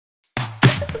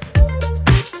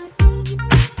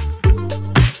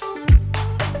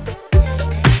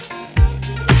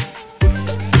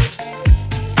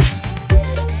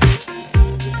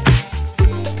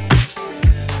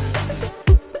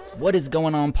What is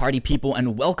going on, party people,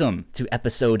 and welcome to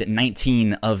episode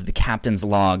 19 of the Captain's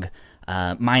Log.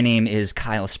 My name is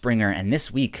Kyle Springer, and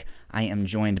this week I am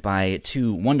joined by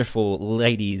two wonderful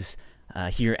ladies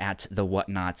here at the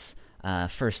Whatnots.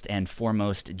 First and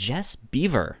foremost, Jess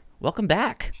Beaver. Welcome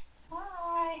back.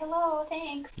 Hi, hello,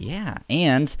 thanks. Yeah,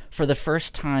 and for the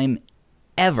first time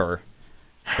ever,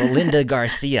 Belinda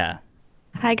Garcia.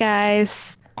 Hi,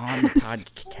 guys. On the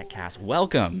podcast.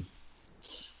 Welcome.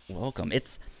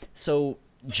 It's so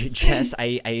Jess,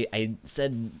 I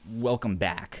said welcome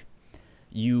back.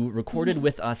 You recorded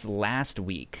with us last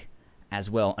week as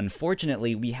well.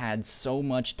 Unfortunately, we had so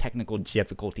much technical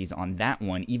difficulties on that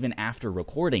one, even after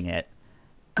recording it.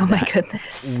 Oh my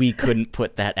goodness. We couldn't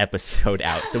put that episode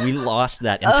out, so we lost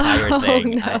that entire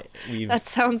thing. No. That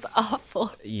sounds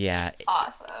awful. Yeah.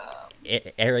 Awesome.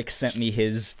 Eric sent me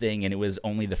his thing, and it was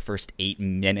only the first 8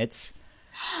 minutes.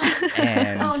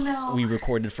 And we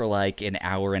recorded for like an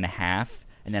hour and a half.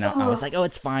 And then I was like, oh,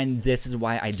 it's fine. This is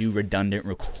why I do redundant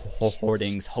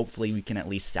recordings. Hopefully we can at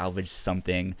least salvage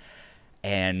something.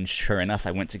 And sure enough,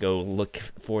 I went to go look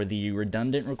for the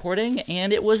redundant recording,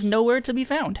 and it was nowhere to be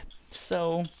found.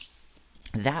 So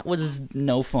that was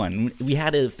no fun. We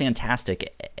had a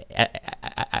fantastic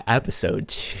episode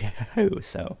too,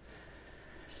 so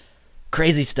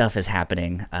crazy stuff is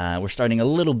happening. We're starting a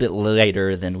little bit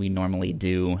later than we normally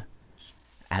do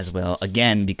as well,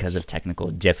 again, because of technical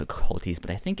difficulties, but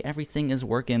I think everything is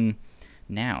working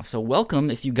now. So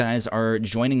welcome if you guys are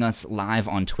joining us live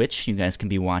on Twitch. You guys can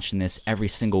be watching this every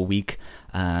single week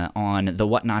on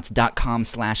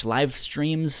thewhatnots.com/live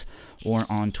streams or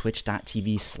on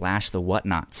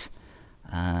twitch.tv/thewhatnots.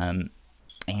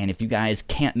 And if you guys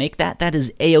can't make that, that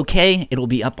is A-okay. It'll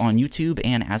be up on YouTube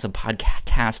and as a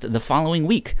podcast the following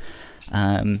week.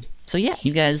 So yeah,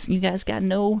 you guys got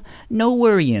no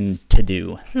worrying to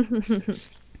do.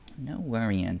 No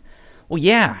worrying. Well,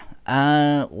 yeah.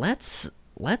 Let's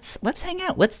hang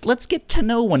out. Let's get to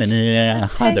know one another.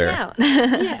 Hang out.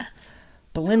 Yeah.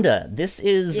 Belinda, this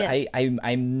is Yes.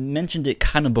 I mentioned it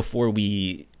kind of before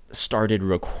we started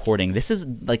recording. This is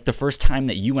like the first time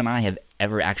that you and I have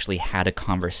ever actually had a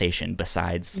conversation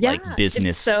besides like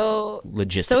business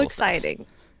logistical so exciting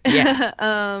stuff. Yeah.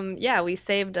 Yeah, we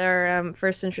saved our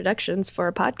first introductions for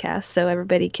a podcast, so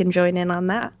everybody can join in on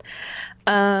that.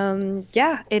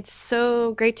 Yeah, it's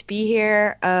so great to be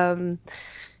here.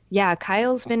 Yeah,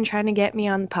 Kyle's been trying to get me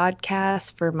on the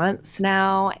podcast for months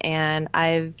now, and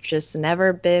I've just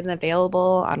never been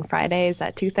available on Fridays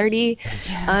at 2:30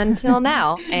 until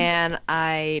now. And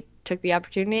I took the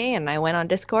opportunity and I went on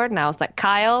Discord and I was like,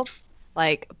 Kyle,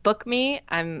 like, book me.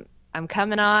 I'm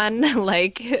coming on.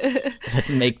 Like, let's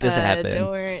make this happen.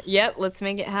 Don't worry. Yep, let's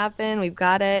make it happen. We've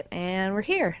got it, and we're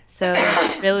here. So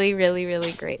really, really,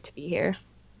 really great to be here.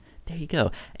 There you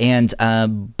go. And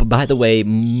by the way,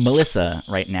 Melissa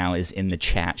right now is in the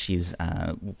chat. She's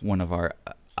one of our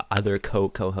other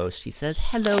co-hosts. She says,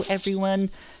 hello, everyone.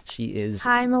 She is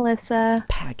Hi, Melissa.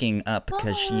 Packing up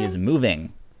because she is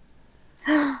moving.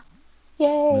 Yay.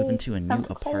 Moving to a new Sounds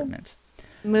exciting. apartment.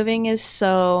 Moving is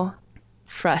so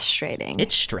frustrating.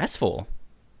 It's stressful.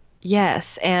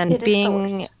 Yes, and It is the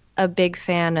being worst. a big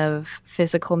fan of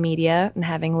physical media and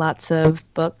having lots of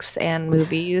books and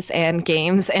movies and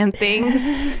games and things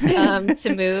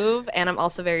to move. And I'm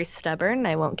also very stubborn.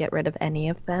 I won't get rid of any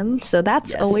of them. So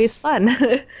that's Yes. always fun.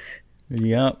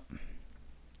 Yep.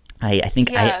 I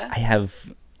think Yeah. I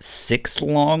have 6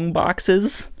 long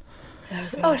boxes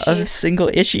Oh, of jeez. single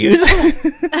issues.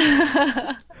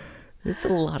 It's a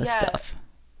lot of stuff.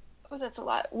 Oh, that's a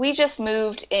lot. We just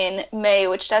moved in May,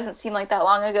 which doesn't seem like that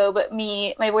long ago, but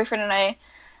me, my boyfriend, and I,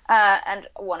 and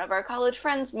one of our college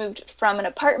friends moved from an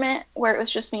apartment where it was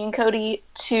just me and Cody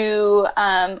to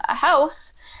a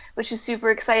house, which is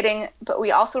super exciting, but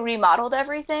we also remodeled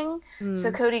everything.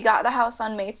 So Cody got the house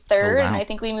on May 3rd, Oh, wow. and I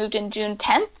think we moved in June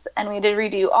 10th, and we did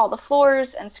redo all the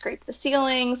floors and scrape the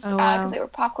ceilings Oh, wow. because they were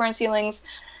popcorn ceilings.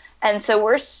 And so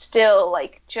we're still,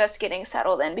 like, just getting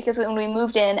settled in because when we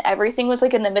moved in, everything was,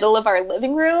 like, in the middle of our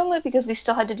living room because we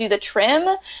still had to do the trim.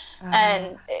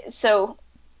 And so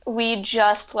we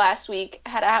just last week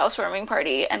had a housewarming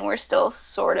party, and we're still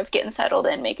sort of getting settled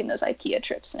in, making those IKEA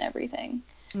trips and everything.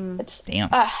 It's Damn.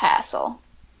 a hassle.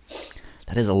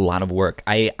 That is a lot of work.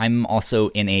 I'm also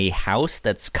in a house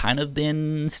that's kind of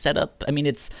been set up. I mean,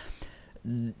 it's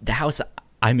the house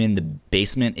I'm in, the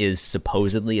basement is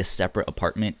supposedly a separate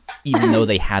apartment, even though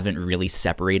they haven't really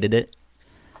separated it.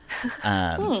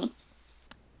 And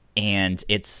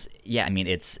it's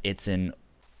an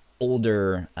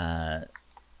older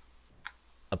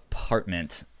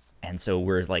apartment, and so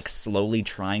we're like slowly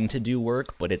trying to do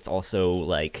work, but it's also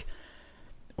like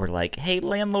we're like, hey,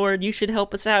 landlord, you should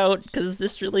help us out because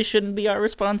this really shouldn't be our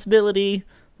responsibility.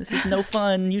 This is no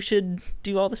fun. You should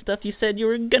do all the stuff you said you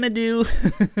were going to do.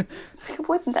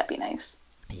 Wouldn't that be nice?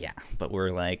 Yeah, but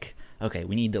we're like, okay,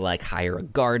 we need to like hire a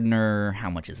gardener. How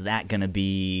much is that going to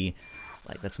be?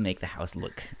 Like, let's make the house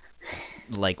look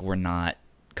like we're not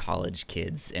college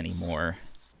kids anymore.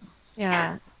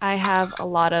 Yeah, I have a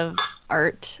lot of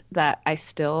art that I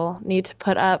still need to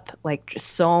put up, like just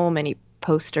so many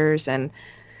posters and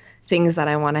things that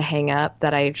I want to hang up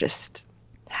that I just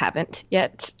haven't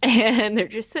yet. And they're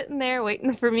just sitting there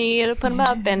waiting for me to put them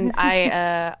up.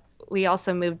 And we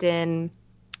also moved in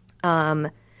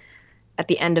at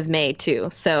the end of May too.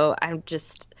 So I'm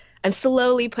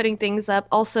slowly putting things up.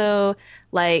 Also,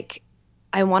 like,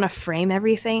 I want to frame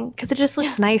everything because it just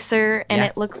looks nicer, and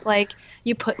it looks like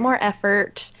you put more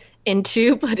effort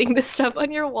into putting the stuff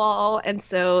on your wall. And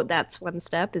so that's one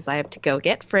step, is I have to go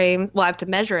get frames. Well, I have to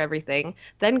measure everything,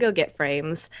 then go get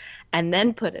frames, and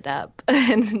then put it up.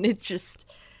 And it just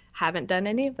haven't done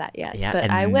any of that yet. Yeah, but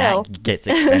and I will. That gets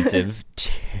expensive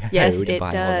too. Yes, to it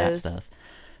buy does. all that stuff.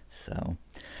 So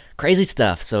crazy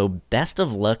stuff. So best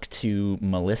of luck to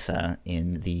Melissa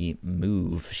in the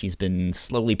move. She's been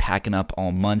slowly packing up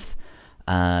all month.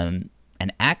 And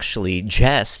actually,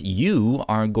 Jess, you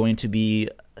are going to be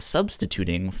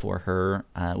substituting for her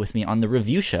with me on the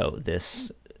review show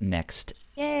this next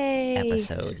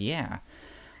episode. Yeah.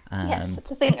 Yes, that's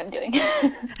the thing I'm doing.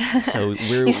 So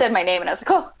you said my name, and I was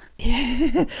like, oh.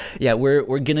 Yeah,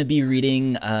 we're gonna be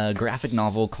reading a graphic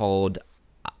novel called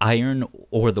Iron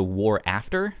or the War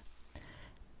After.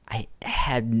 I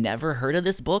had never heard of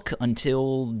this book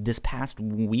until this past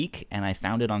week, and I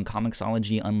found it on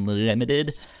Comixology Unlimited,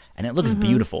 and it looks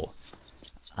beautiful.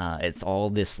 It's all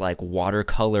this like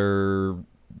watercolor.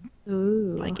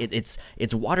 Ooh. Like it's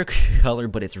watercolor,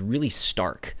 but it's really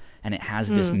stark, and it has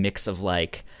this mix of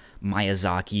like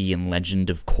Miyazaki and Legend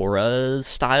of Korra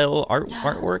style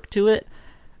artwork to it.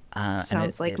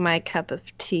 Sounds like my cup of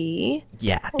tea.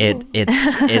 Yeah,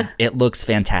 it looks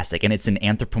fantastic, and it's an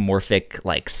anthropomorphic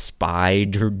like spy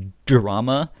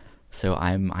drama. So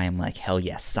I'm like, hell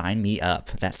yes, sign me up.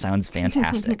 That sounds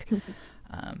fantastic.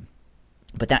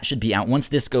 But that should be out once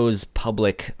this goes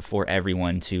public for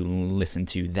everyone to listen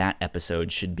to. That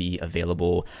episode should be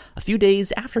available a few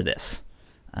days after this.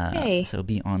 So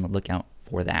be on the lookout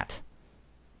for that.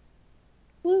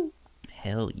 Woo.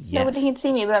 Hell yes. Nobody can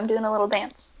see me, but I'm doing a little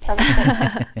dance.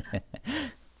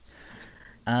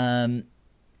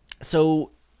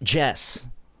 So, Jess,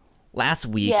 last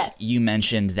week you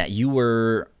mentioned that you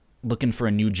were looking for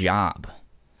a new job.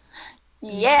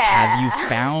 Yeah. Have you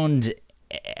found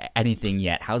anything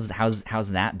yet? How's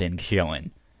that been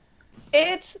going?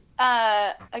 It's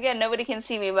again, nobody can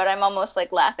see me, but I'm almost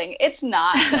like laughing. It's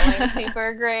not going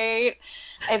super great.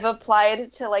 I've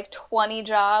applied to like 20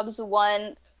 jobs,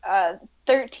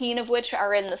 13 of which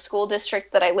are in the school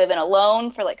district that I live in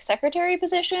alone for like secretary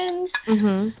positions.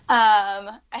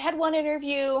 I had one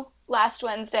interview last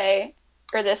Wednesday,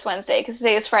 or this Wednesday, because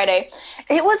today is Friday.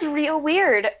 It was real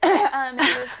weird.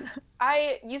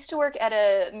 I used to work at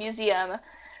a museum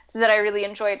that I really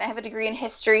enjoyed, and I have a degree in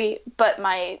history, but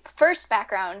my first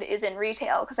background is in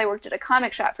retail because I worked at a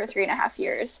comic shop for 3.5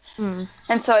 years.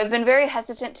 And so I've been very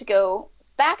hesitant to go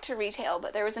back to retail,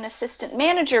 but there was an assistant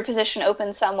manager position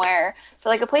open somewhere for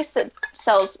like a place that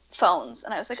sells phones,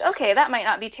 and I was like, okay, that might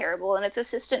not be terrible, and it's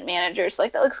assistant manager, so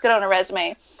like that looks good on a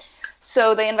resume.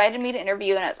 So they invited me to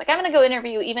interview, and I was like, I'm gonna go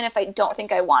interview even if I don't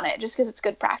think I want it, just because it's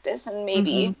good practice, and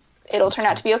maybe it'll turn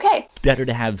out to be okay. Better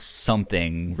to have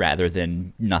something rather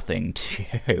than nothing too,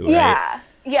 right?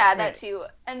 Yeah, that too.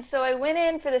 And so I went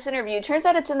in for this interview. Turns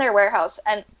out it's in their warehouse,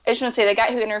 and I just want to say the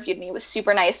guy who interviewed me was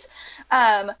super nice.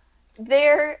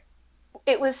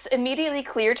 It was immediately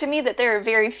clear to me that there are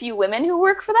very few women who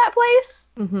work for that place,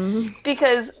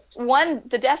 because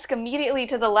the desk immediately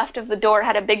to the left of the door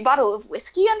had a big bottle of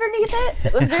whiskey underneath it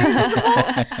that was very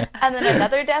visible, and then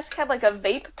another desk had like a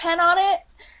vape pen on it,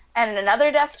 and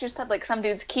another desk just had like some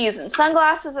dude's keys and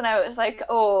sunglasses, and I was like,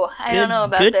 oh, I don't know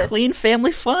about this. Good, clean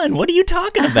family fun. What are you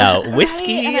talking about?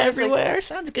 Whiskey everywhere? Like,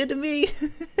 sounds good to me.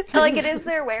 Like, it is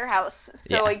their warehouse,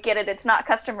 so I get it. It's not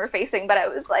customer facing, but I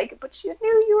was like, but you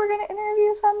knew you were going to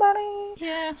interview somebody.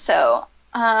 Yeah. So,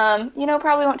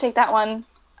 probably won't take that one.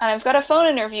 And I've got a phone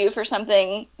interview for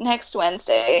something next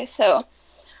Wednesday, so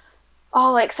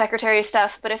all like secretary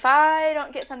stuff. But if I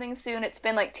don't get something soon, it's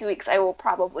been like 2 weeks, I will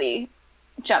probably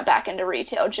jump back into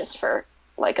retail just for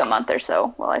like a month or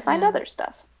so while I find other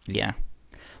stuff. Yeah.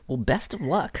 Well, best of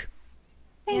luck.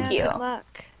 Thank you. Good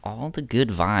luck. All the good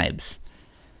vibes.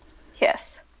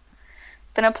 Yes.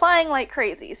 been applying like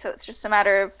crazy. So it's just a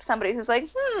matter of somebody who's like,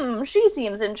 she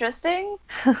seems interesting.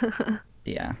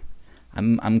 Yeah.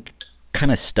 I'm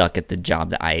kind of stuck at the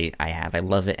job that I have. I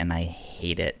love it and I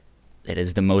hate it. It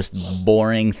is the most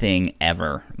boring thing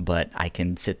ever, but I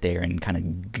can sit there and kind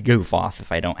of goof off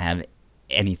if I don't have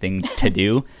anything to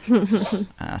do.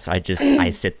 So I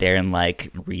sit there and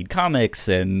like read comics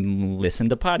and listen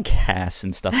to podcasts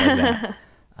and stuff like that.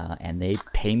 And they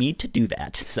pay me to do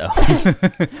that. So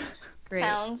Great.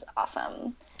 Sounds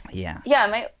awesome. Yeah. Yeah,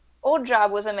 my old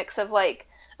job was a mix of like,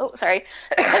 oh, sorry.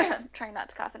 Trying not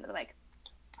to cough into the mic.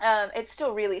 It's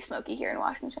still really smoky here in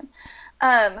Washington.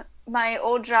 My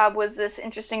old job was this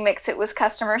interesting mix. It was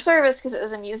customer service because it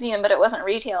was a museum, but it wasn't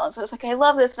retail. And so I was like, I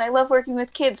love this and I love working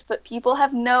with kids, but people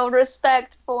have no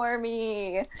respect for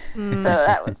me. So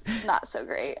that was not so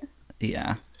great.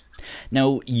 Yeah.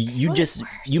 Now,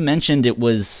 you mentioned it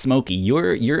was smoky.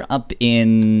 You're up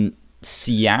in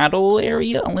Seattle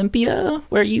area, Olympia?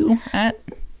 Where are you at?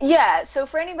 Yeah, so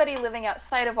for anybody living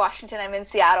outside of Washington, I'm in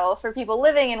Seattle. For people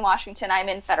living in Washington, I'm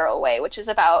in Federal Way, which is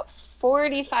about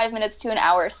 45 minutes to an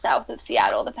hour south of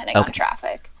Seattle, depending on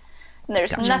traffic. And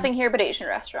there's nothing here but Asian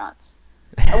restaurants,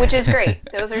 which is great.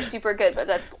 Those are super good, but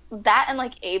that's that and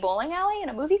like a bowling alley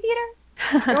and a movie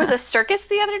theater. There was a circus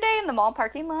the other day in the mall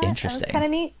parking lot. Interesting. That was kind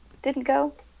of neat. Didn't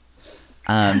go.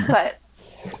 But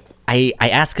I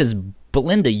asked because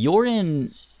Belinda, you're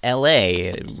in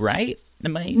LA, right?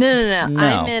 No.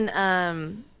 I'm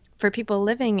in, for people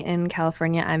living in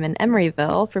California, I'm in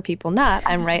Emeryville. For people not,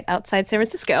 I'm right outside San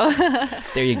Francisco.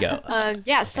 There you go.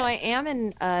 Yeah, so I am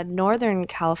in Northern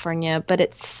California, but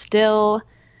it's still,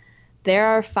 there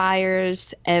are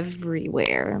fires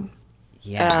everywhere.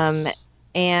 Yeah.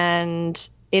 And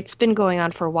it's been going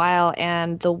on for a while,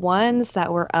 and the ones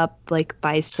that were up like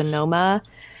by Sonoma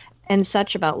and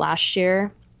such about last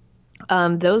year,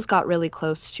 those got really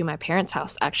close to my parents'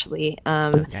 house, actually.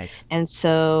 Nice. And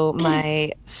so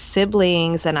my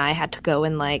siblings and I had to go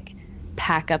and like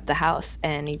pack up the house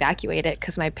and evacuate it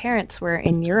because my parents were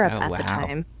in Europe at the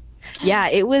time. Yeah,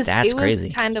 it was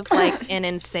crazy. Kind of like an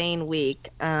insane week.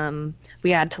 We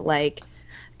had to like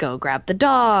go grab the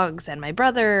dogs and my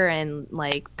brother and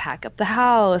like pack up the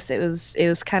house. It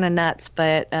was kind of nuts,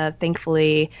 but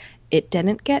thankfully it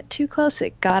didn't get too close.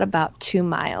 It got about 2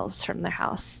 miles from their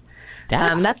house.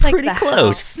 That's pretty like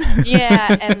close.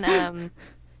 Yeah, and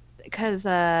because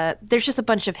there's just a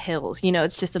bunch of hills. You know,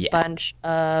 it's just a bunch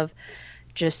of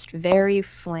just very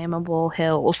flammable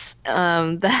hills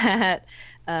that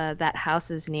that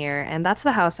house is near, and that's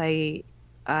the house I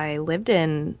lived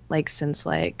in like since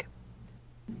like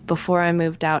before I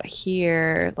moved out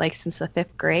here, like since the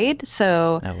 5th grade.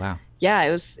 So oh wow, yeah,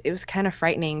 it was kind of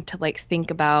frightening to like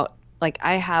think about. Like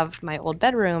I have my old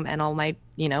bedroom and all my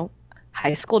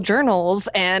high school journals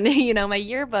and my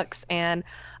yearbooks and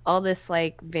all this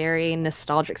like very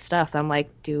nostalgic stuff. I'm like,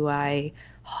 do I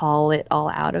haul it all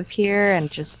out of here?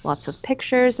 And just lots of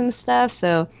pictures and stuff.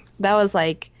 So that was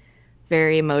like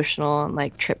very emotional and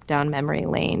like trip down memory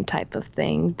lane type of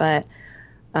thing. But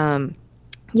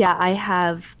yeah, I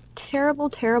have terrible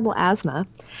asthma.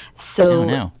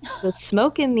 So the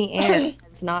smoke in the air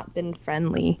has not been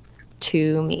friendly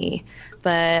to me,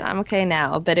 but I'm okay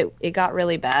now. But it got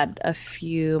really bad a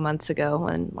few months ago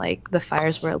when like the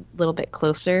fires were a little bit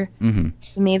closer to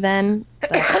me then.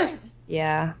 But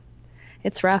yeah,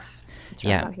 it's rough.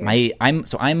 Yeah,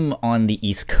 I'm on the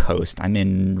East Coast. I'm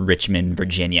in Richmond,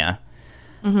 Virginia.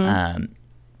 And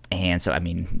so I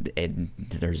mean,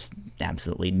 there's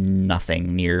absolutely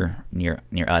nothing near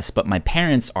us. But my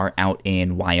parents are out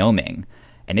in Wyoming,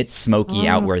 and it's smoky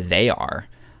out where they are.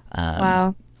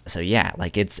 Wow. So yeah,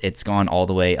 like it's gone all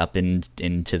the way up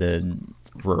into the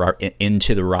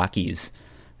Rockies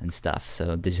and stuff.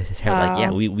 So they're like, yeah,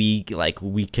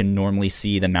 we can normally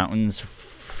see the mountains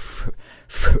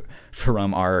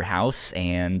from our house,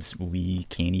 and we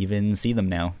can't even see them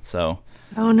now. So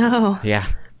oh no, yeah,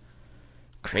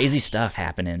 crazy stuff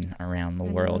happening around the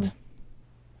world.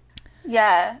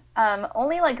 Yeah,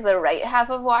 only like the right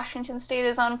half of Washington state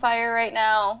is on fire right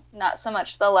now. Not so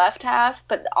much the left half,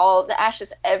 but all the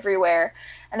ashes everywhere.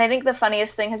 And I think the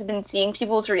funniest thing has been seeing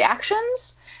people's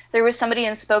reactions. There was somebody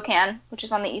in Spokane, which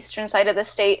is on the eastern side of the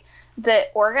state, that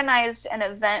organized an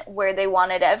event where they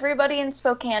wanted everybody in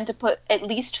Spokane to put at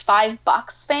least 5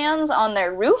 box fans on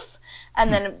their roof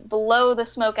and then blow the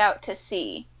smoke out to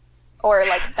sea. Or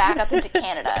like back up into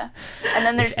Canada, and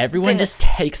then there's everyone just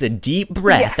takes a deep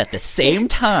breath at the same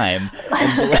time.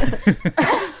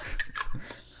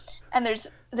 And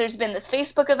there's been this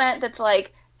Facebook event that's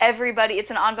like everybody.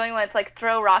 It's an ongoing one. It's like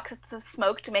throw rocks at the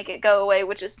smoke to make it go away,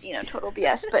 which is total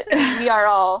BS. But we are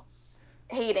all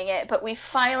hating it, but we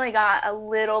finally got a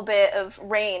little bit of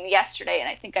rain yesterday, and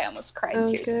I think I almost cried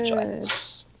tears of joy.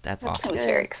 That's awesome. It was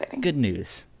very exciting. Good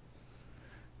news.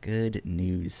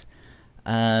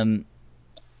 Well,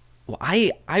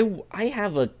 I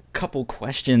have a couple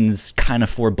questions kind of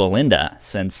for Belinda,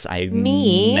 since I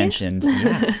mentioned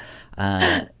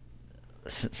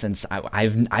since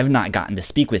I've not gotten to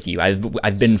speak with you.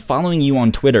 I've been following you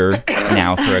on Twitter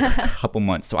now for a couple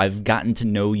months, so I've gotten to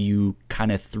know you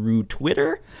kind of through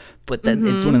Twitter. But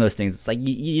it's one of those things. It's like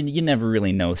you never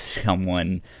really know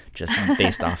someone just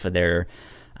based off of their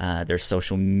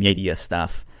social media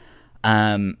stuff.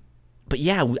 But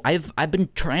yeah, I've been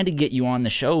trying to get you on the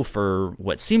show for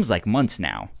what seems like months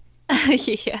now.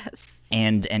 Yes.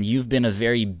 And you've been a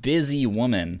very busy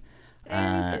woman.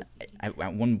 At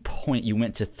one point, you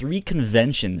went to 3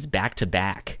 conventions back to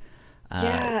back.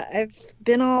 Yeah, I've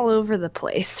been all over the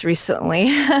place recently.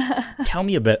 Tell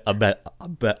me a bit about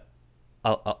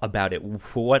it.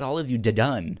 What all have you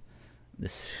done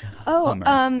this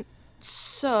summer?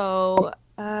 So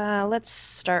let's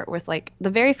start with like the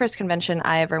very first convention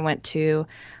I ever went to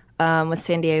was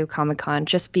San Diego Comic-Con,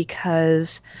 just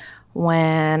because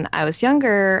when I was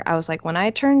younger, I was like, when I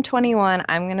turn 21,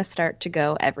 I'm going to start to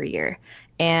go every year.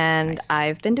 And nice.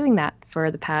 I've been doing that for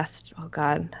the past,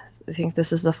 I think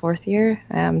this is the 4th year.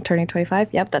 I'm turning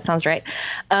 25. Yep, that sounds right.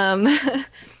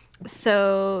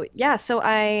 So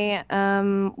I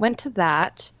went to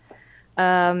that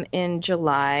in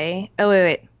July. Oh,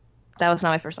 wait. That was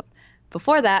not my first one.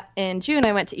 Before that, in June,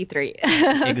 I went to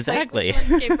E3. Exactly.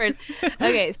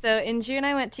 Okay, so in June,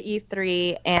 I went to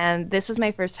E3, and this was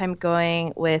my first time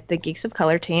going with the Geeks of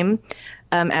Color team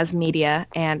as media,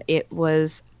 and it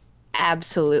was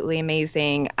absolutely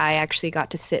amazing. I actually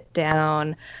got to sit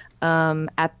down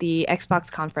at the Xbox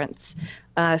conference.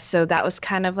 So that was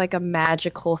kind of like a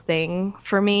magical thing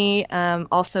for me.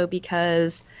 Also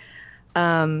because,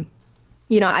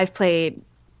 I've played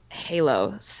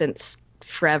Halo since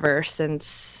forever,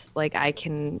 since like I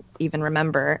can even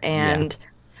remember. And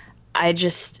I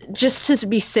just to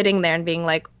be sitting there and being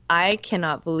like, I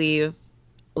cannot believe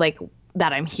like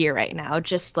that I'm here right now,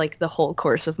 just like the whole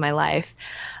course of my life.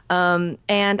 And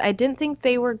I didn't think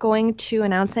they were going to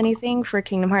announce anything for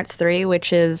Kingdom Hearts 3,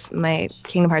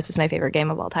 Kingdom Hearts is my favorite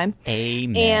game of all time.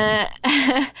 Amen.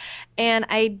 And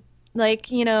I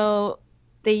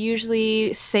they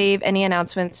usually save any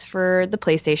announcements for the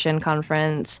PlayStation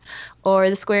conference or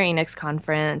the Square Enix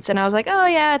conference. And I was like, oh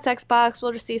yeah, it's Xbox.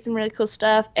 We'll just see some really cool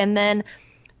stuff. And then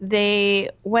they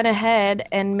went ahead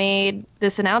and made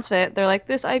this announcement. They're like,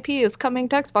 this IP is coming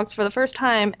to Xbox for the first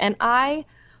time. And I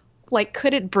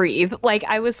couldn't breathe.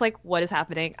 I was like, what is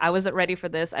happening? I wasn't ready for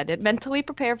this. I didn't mentally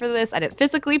prepare for this. I didn't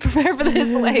physically prepare for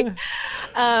this.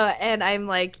 And I'm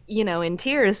in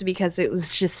tears because it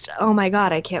was just, oh my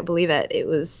God, I can't believe it. It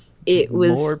was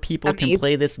more people amazing. Can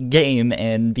play this game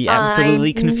and be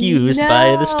absolutely confused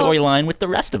by the storyline with the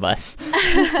rest of us.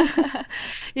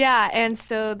 Yeah. And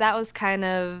so that was kind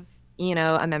of,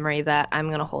 a memory that I'm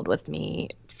going to hold with me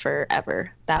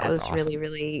forever. That's was awesome. Really,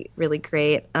 really, really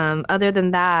great. Other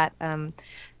than that,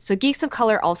 so Geeks of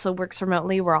Color also works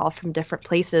remotely. We're all from different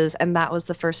places, and that was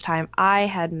the first time I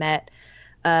had met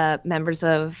members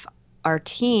of our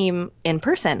team in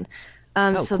person.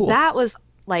 Cool. That was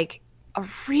like a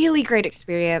really great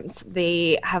experience.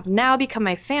 They have now become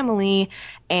my family,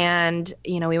 and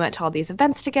we went to all these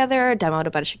events together, demoed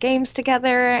a bunch of games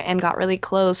together, and got really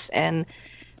close. And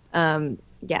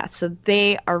so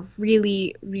they are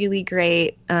really, really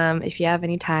great. If you have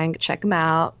any time, check them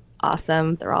out.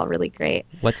 Awesome. They're all really great.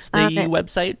 What's the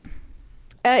website?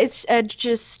 It's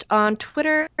just on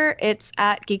Twitter. It's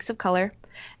at Geeks of Color.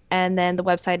 And then the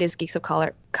website is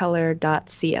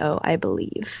geeksofcolor.co, I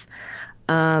believe.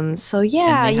 And they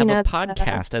have a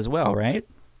podcast as well, right?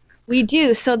 We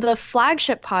do. So the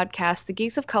flagship podcast, the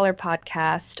Geeks of Color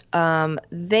podcast,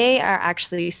 they are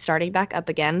actually starting back up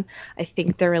again. I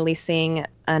think they're releasing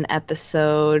an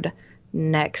episode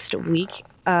next week.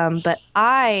 But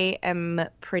I am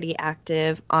pretty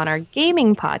active on our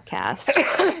gaming podcast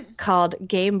called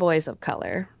Game Boys of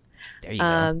Color. There you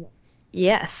go.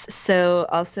 Yes. So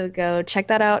also go check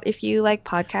that out if you like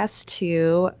podcasts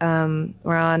too.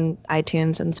 We're on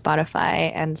iTunes and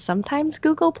Spotify and sometimes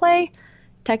Google Play.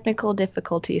 Technical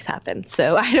difficulties happen,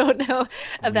 so I don't know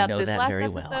about this last very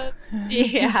episode. Well.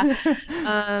 Yeah.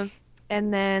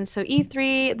 And then so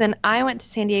E3, then I went to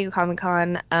San Diego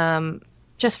Comic-Con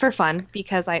just for fun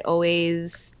because I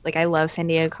always I love San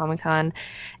Diego Comic-Con,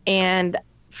 and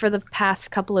for the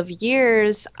past couple of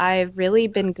years, I've really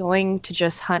been going to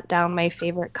just hunt down my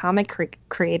favorite comic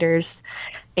creators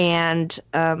and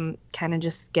kind of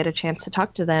just get a chance to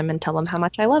talk to them and tell them how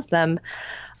much I love them.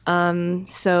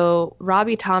 So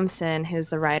Robbie Thompson, who's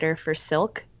the writer for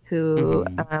Silk, who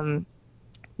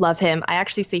love him. I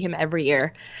actually see him every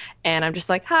year, and I'm just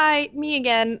like, hi, me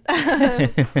again.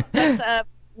 What's up?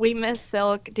 We miss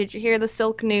Silk. Did you hear the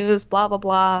Silk news? Blah, blah,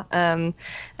 blah. And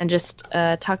just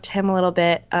talk to him a little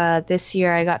bit. This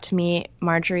year I got to meet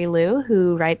Marjorie Liu,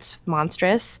 who writes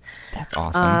Monstrous. That's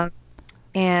awesome.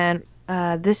 And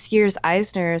this year's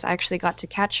Eisners, I actually got to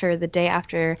catch her the day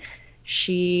after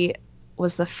she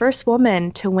was the first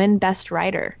woman to win Best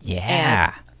Writer. Yeah.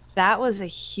 And that was a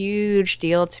huge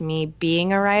deal to me,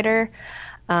 being a writer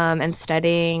and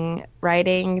studying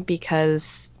writing,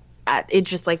 because it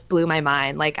just like blew my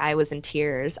mind. Like, I was in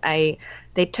tears. They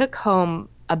took home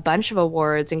a bunch of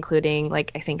awards, including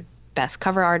like I think Best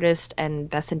Cover Artist and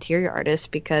Best Interior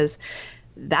Artist, because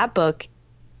that book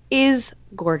is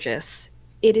gorgeous.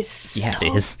 It is so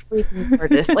freaking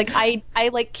gorgeous. Like I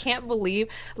like can't believe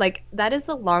like that is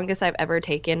the longest I've ever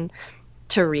taken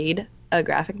to read a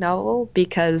graphic novel,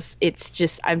 because it's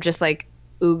just I'm just like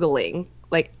oogling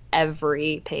like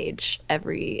every page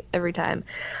every time.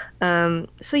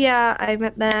 So yeah, I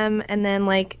met them, and then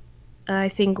like I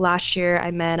think last year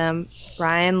I met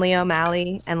Brian Lee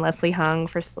O'Malley and Leslie Hung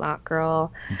for Snot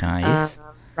Girl. Nice.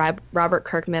 Robert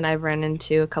Kirkman I've run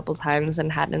into a couple times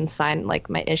and had him sign like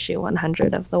my issue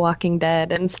 100 of The Walking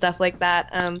Dead and stuff like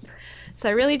that. So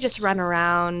I really just run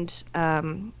around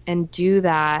and do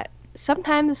that.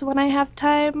 Sometimes when I have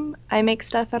time, I make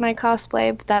stuff and I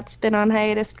cosplay, but that's been on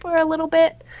hiatus for a little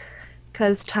bit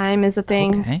because time is a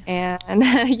thing. Okay.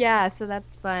 And yeah, so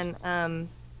that's fun.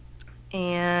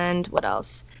 And what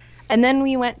else? And then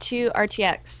we went to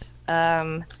RTX,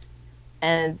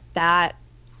 and that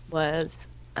was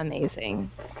amazing.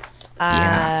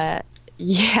 Yeah,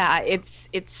 it's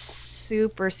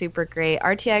super, super great.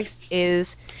 RTX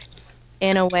is,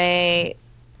 in a way,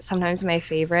 sometimes my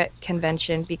favorite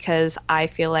convention, because I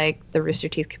feel like the Rooster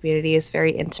Teeth community is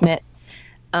very intimate.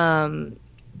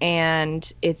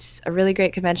 And it's a really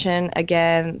great convention.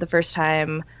 Again, the first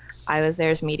time I was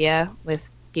there as media with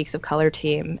Geeks of Color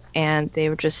team, and they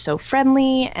were just so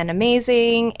friendly and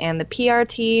amazing, and the PR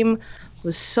team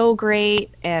was so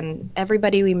great, and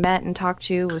everybody we met and talked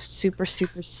to was super,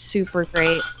 super, super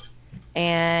great.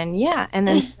 And yeah, and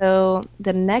then so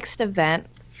the next event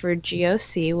for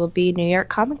GOC will be New York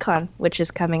Comic Con, which is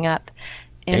coming up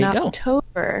in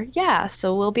October. Yeah,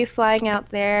 so we'll be flying out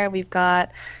there. We've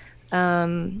got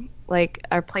like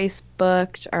our place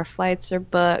booked, our flights are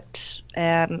booked,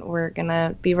 and we're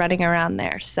gonna be running around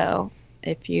there. So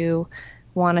if you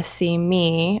want to see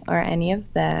me or any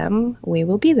of them, we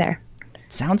will be there.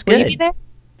 Sounds good. Will you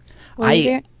be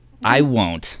there? I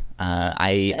won't.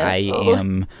 I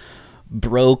am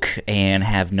broke and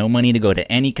have no money to go to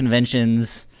any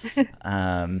conventions.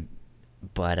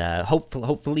 But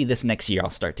hopefully this next year I'll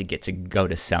start to get to go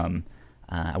to some.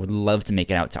 I would love to make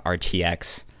it out to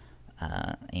RTX.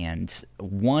 And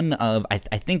one of I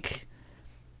think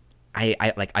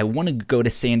I want to go to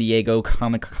San Diego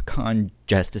Comic Con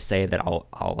just to say that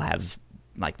I'll have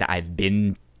like that I've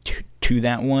been to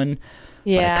that one.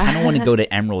 Yeah. But I kind of want to go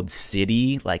to Emerald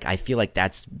City. Like, I feel like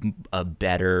that's a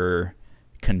better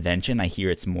convention. I hear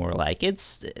it's more like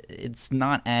it's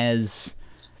not as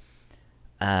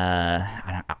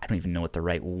I don't even know what the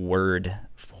right word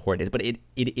for it is, but it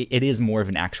is more of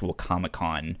an actual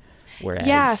Comic-Con,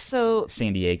 whereas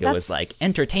San Diego is like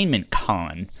Entertainment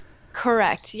Con.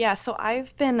 Correct. Yeah, so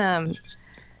I've been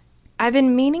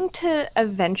meaning to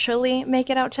eventually make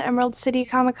it out to Emerald City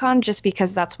Comic Con, just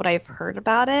because that's what I've heard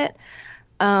about it.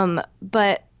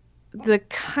 But the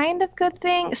kind of good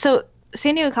thing, so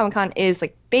San Diego Comic Con is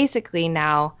like basically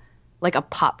now like a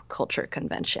pop culture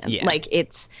convention. Yeah. Like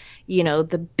it's,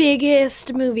 the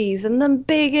biggest movies and the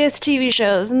biggest TV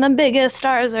shows and the biggest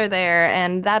stars are there,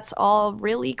 and that's all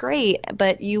really great,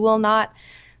 but you will not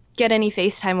get any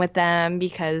FaceTime with them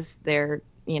because they're,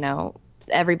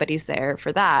 everybody's there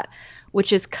for that,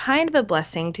 which is kind of a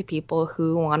blessing to people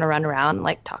who want to run around and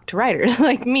like talk to writers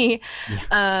like me.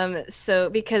 Yeah. So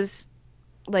because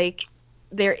like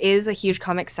there is a huge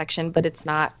comic section, but it's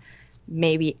not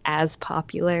maybe as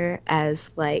popular as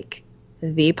like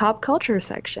the pop culture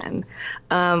section,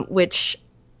 which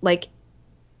like,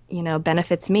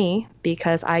 benefits me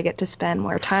because I get to spend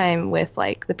more time with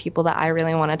like the people that I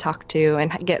really want to talk to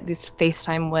and get this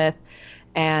FaceTime with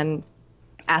and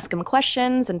ask them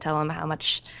questions and tell them how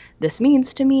much this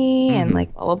means to me and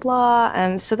like blah, blah,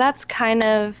 blah. So that's kind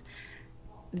of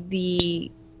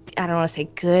the I don't want to say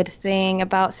good thing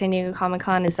about San Diego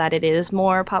Comic-Con is that it is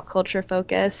more pop culture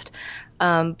focused.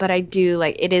 But I do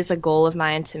it is a goal of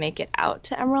mine to make it out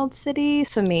to Emerald City.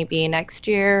 So maybe next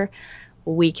year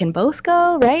we can both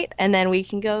go, right? And then we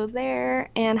can go there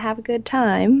and have a good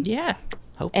time. Yeah,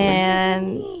 hopefully.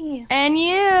 And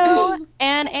you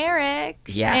and Eric.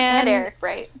 Yeah. And Eric,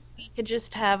 right. We could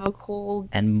just have a cool...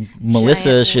 And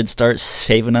Melissa should start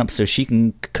saving up so she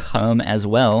can come as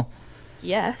well.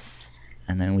 Yes.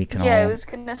 And then we can Yeah, I was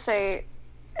going to say,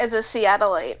 as a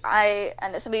Seattleite,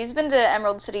 and as somebody who's been to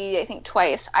Emerald City, I think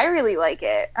twice, I really like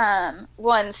it.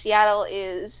 One, Seattle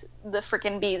is the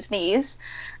frickin' bee's knees.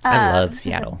 I love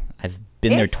Seattle. I've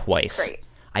been there twice. Great.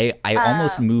 I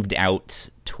almost moved out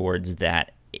towards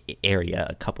that area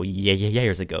a couple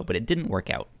years ago, but it didn't work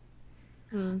out.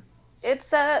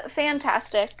 It's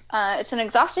fantastic. It's an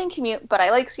exhausting commute, but I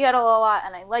like Seattle a lot,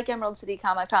 and I like Emerald City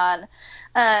Comic-Con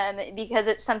because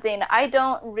it's something I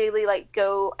don't really I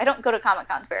don't go to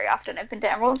Comic-Cons very often. I've been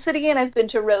to Emerald City, and I've been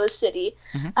to Rose City.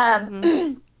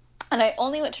 And I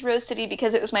only went to Rose City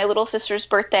because it was my little sister's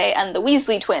birthday, and the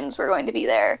Weasley twins were going to be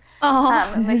there.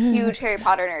 I'm a huge Harry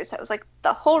Potter nerd, so that was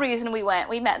the whole reason we went.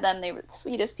 We met them. They were the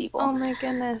sweetest people. Oh, my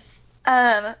goodness.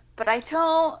 But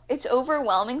it's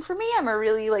overwhelming for me. I'm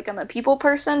a people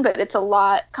person, but it's a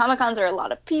lot. Comic-Cons are a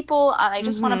lot of people, and I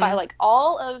just want to buy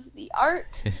all of the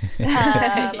art.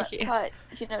 But,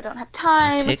 don't have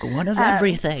time. Take one of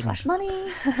everything. /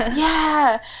 money.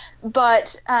 Yeah.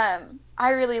 But, I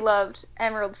really loved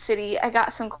Emerald City. I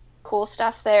got some cool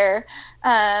stuff there,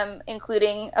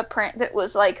 including a print that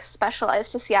was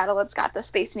specialized to Seattle. It's got the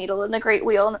Space Needle and the Great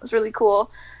Wheel, and it was really cool.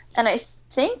 And I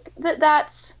think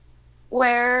that's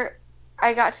where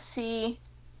I got to see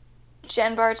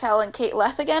Jen Bartel and Kate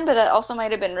Leth again, but that also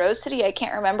might have been Rose City. I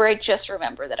can't remember. I just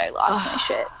remember that I lost my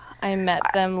shit. I met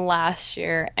them last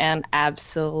year and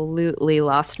absolutely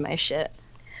lost my shit.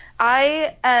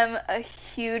 I am a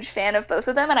huge fan of both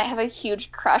of them, and I have a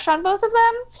huge crush on both of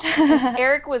them.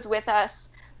 Eric was with us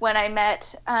when I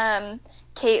met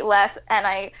Kate Leth, and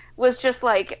I was just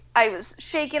I was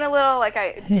shaking a little,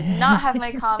 I did not have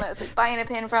my calm. I was buying a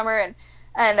pin from her,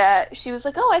 and she was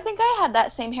like, "Oh, I think I had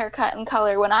that same haircut and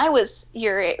color when I was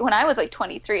your age, when I was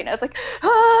 23," and I was like,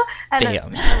 "Ah!" And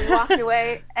then we walked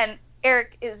away, and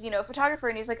Eric is, a photographer,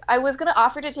 and he's like, "I was gonna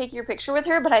offer to take your picture with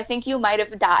her, but I think you might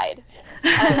have died."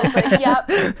 And I was like,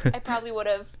 "Yep, I probably would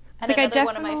have." And I definitely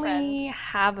one of my friends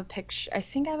have a picture. I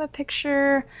think I have a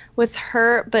picture with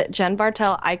her, but Jen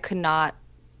Bartel, I could not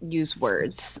use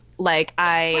words.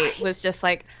 I was just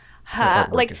Her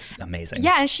artwork is amazing.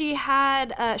 Yeah, and she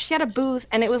had a booth,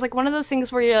 and it was one of those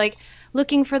things where you're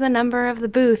looking for the number of the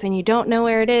booth, and you don't know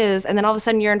where it is, and then all of a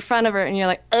sudden you're in front of her, and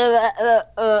you're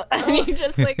and you're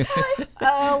just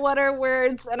what are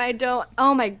words? And I don't.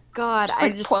 Oh my god! I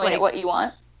just point at what you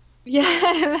want.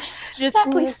 Yeah, just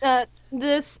please.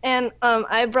 This and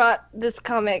I brought this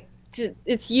comic.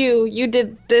 It's you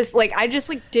did this. I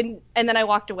just didn't, and then I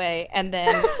walked away, and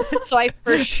then so I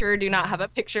for sure do not have a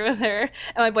picture with her.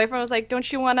 And my boyfriend was like,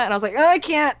 "Don't you wanna?" And I was like, "Oh, I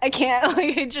can't.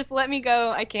 Just let me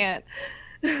go. I can't."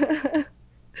 Yeah,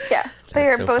 they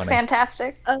are both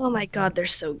fantastic. Oh my god, they're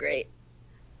so great.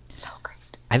 So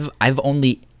great. I've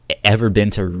only ever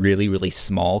been to really, really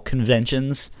small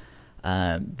conventions.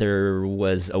 There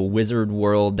was a Wizard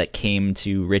World that came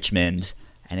to Richmond,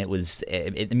 and it was,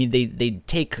 they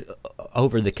take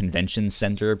over the convention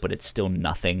center, but it's still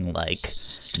nothing like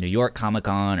New York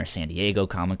Comic-Con or San Diego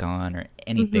Comic-Con or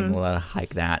anything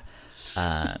like that.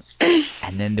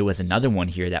 And then there was another one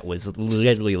here that was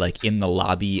literally in the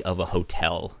lobby of a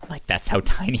hotel. That's how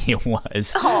tiny it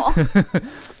was.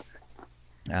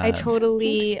 I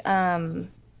totally,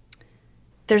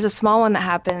 there's a small one that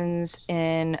happens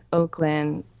in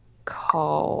Oakland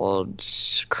called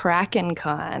Kraken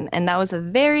Con, and that was a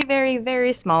very, very,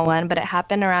 very small one, but it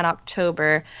happened around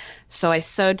October. So I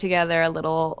sewed together a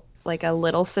little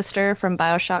sister from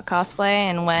BioShock cosplay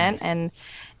and went. Nice. And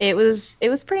it was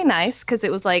pretty nice because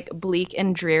it was bleak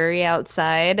and dreary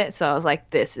outside. So I was like,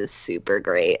 this is super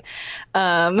great.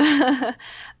 But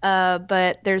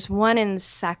there's one in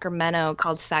Sacramento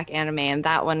called Sac Anime, and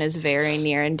that one is very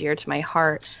near and dear to my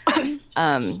heart.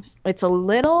 It's a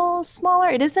little smaller.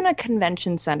 It isn't a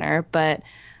convention center, but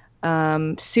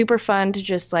super fun to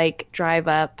just drive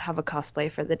up, have a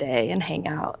cosplay for the day, and hang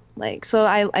out. So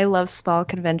I love small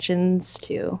conventions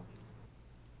too.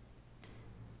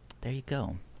 There you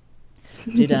go.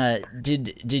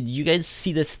 Did you guys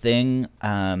see this thing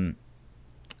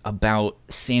about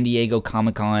San Diego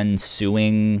Comic-Con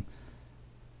suing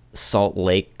Salt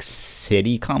Lake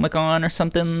City Comic-Con or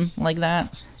something like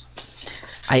that?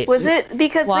 Was it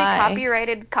because Why? they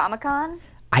copyrighted Comic-Con?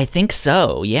 I think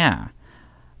so, yeah.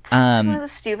 It's one of the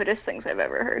stupidest things I've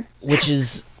ever heard. Which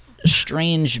is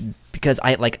strange because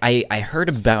I heard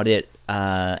about it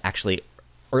actually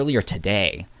earlier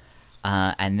today,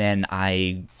 and then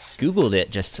I Googled it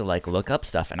just to like look up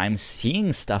stuff, and I'm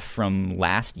seeing stuff from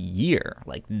last year.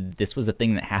 Like this was a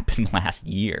thing that happened last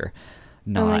year,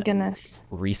 not oh my goodness,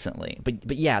 recently.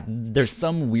 But yeah, there's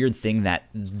some weird thing that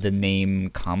the name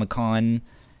Comic-Con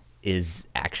is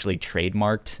actually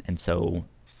trademarked, and so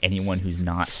anyone who's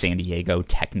not San Diego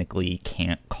technically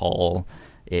can't call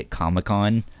it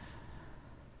Comic-Con.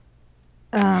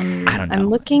 I don't know. I'm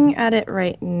looking at it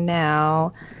right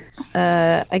now.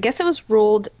 I guess it was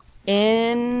ruled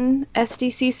in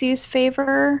SDCC's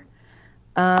favor.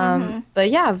 But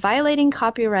yeah, violating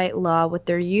copyright law with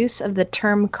their use of the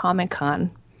term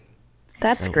Comic-Con.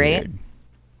 That's so great. Weird.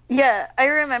 Yeah, I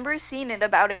remember seeing it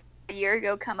about a year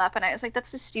ago come up, and I was like,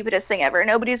 that's the stupidest thing ever.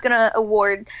 Nobody's going to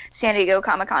award San Diego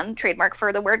Comic-Con trademark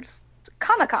for the word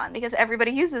Comic-Con because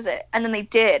everybody uses it. And then they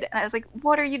did. And I was like,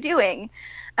 what are you doing?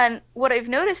 And what I've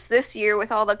noticed this year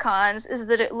with all the cons is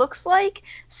that it looks like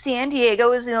San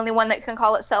Diego is the only one that can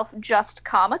call itself just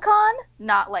Comic-Con,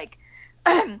 not like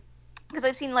because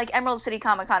I've seen like Emerald City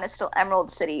Comic-Con is still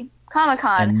Emerald City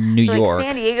Comic-Con. And New York. Like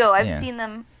San Diego, I've seen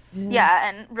them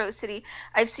and Rose City.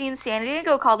 I've seen San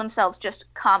Diego call themselves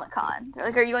just Comic-Con. They're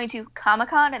like, are you going to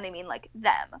Comic-Con? And they mean like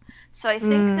them. So I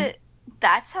think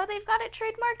that's how they've got it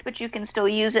trademarked, but you can still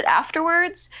use it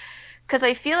afterwards. Because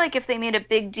I feel like if they made a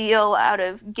big deal out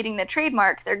of getting the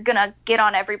trademark, they're going to get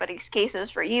on everybody's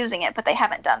cases for using it, but they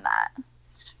haven't done that.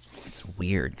 It's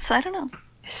weird. So I don't know.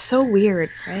 It's so weird,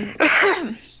 right?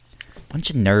 Bunch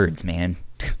of nerds, man.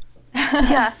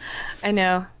 Yeah. I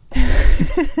know.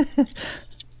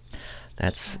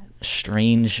 That's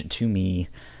strange to me.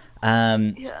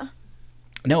 Yeah.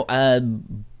 No,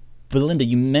 Belinda,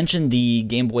 you mentioned the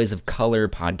Game Boys of Color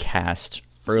podcast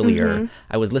earlier.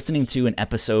 I was listening to an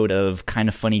episode of Kind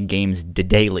of Funny Games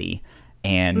Daily,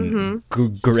 and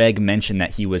Greg mentioned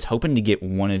that he was hoping to get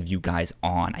one of you guys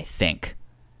on, I think.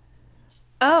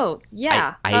 Oh,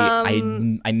 yeah. I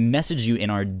messaged you in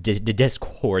our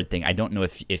Discord thing. I don't know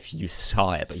if you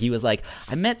saw it, but he was like,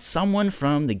 I met someone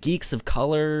from the Geeks of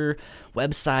Color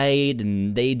website,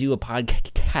 and they do a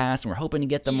podcast, and we're hoping to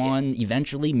get them on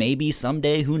eventually, maybe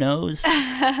someday, who knows?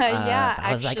 Yeah,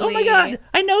 I was like, oh my god,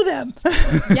 I know them.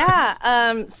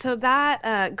 Yeah, so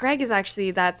that, Greg is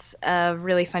actually, that's a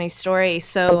really funny story.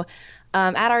 So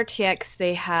at RTX,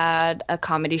 they had a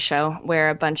comedy show where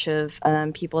a bunch of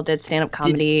people did stand-up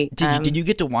comedy. Did you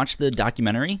get to watch the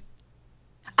documentary?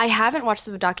 I haven't watched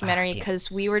the documentary because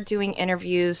we were doing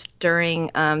interviews during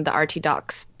the RT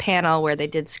Docs panel where they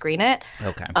did screen it.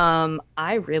 Okay.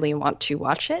 I really want to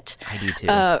watch it. I do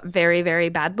too. Very, very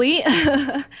badly.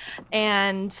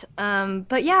 And,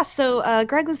 but yeah, so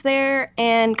Greg was there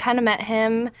and kind of met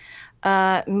him.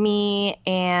 Me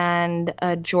and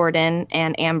Jordan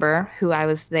and Amber, who I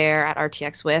was there at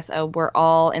RTX with, we're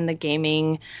all in the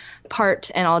gaming part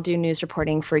and all do news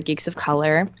reporting for Geeks of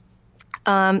Color.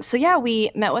 So yeah,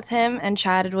 we met with him and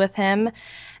chatted with him,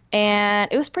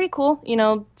 and it was pretty cool. You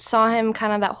know, saw him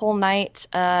kind of that whole night,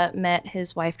 met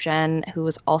his wife, Jen, who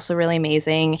was also really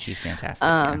amazing. She's fantastic.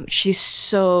 She's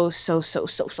so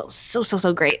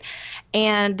great.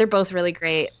 And they're both really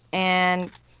great.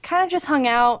 And kind of just hung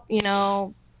out,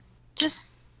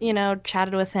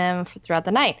 chatted with him throughout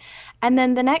the night. And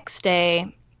then the next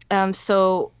day,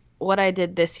 so what I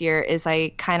did this year is I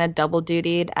kind of double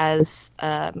dutied as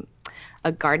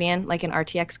a guardian, like an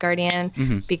RTX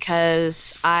guardian,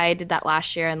 because I did that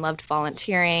last year and loved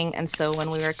volunteering. And so when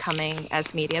we were coming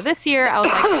as media this year, I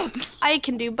was like, I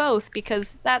can do both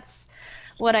because that's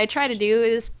what I try to do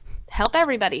is help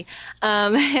everybody.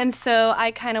 And so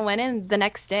I kind of went in the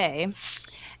next day.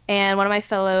 And one of my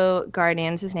fellow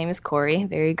guardians, his name is Corey,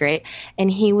 very great.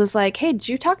 And he was like, hey, did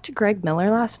you talk to Greg Miller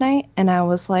last night? And I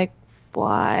was like,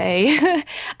 why?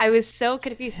 I was so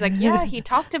confused. He's like, yeah, he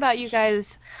talked about you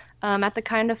guys at the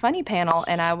Kind of Funny panel.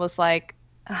 And I was like,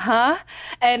 huh?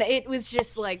 And it was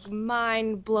just like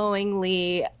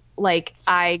mind-blowingly, like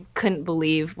I couldn't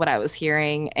believe what I was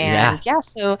hearing. And yeah,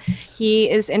 so he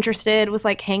is interested with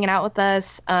like hanging out with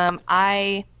us.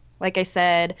 Like I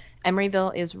said,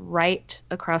 Emeryville is right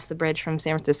across the bridge from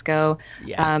San Francisco.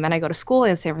 Yeah. And I go to school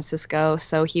in San Francisco.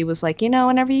 So he was like,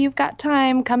 whenever you've got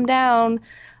time, come down,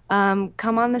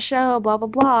 come on the show, blah, blah,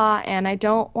 blah. And I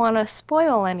don't want to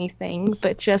spoil anything,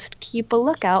 but just keep a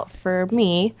lookout for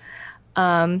me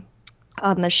on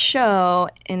the show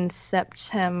in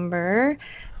September.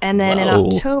 And then in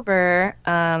October,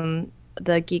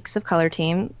 the Geeks of Color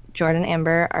team, Jordan and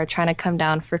Amber, are trying to come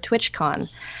down for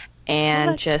TwitchCon.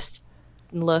 And just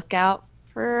look out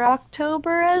for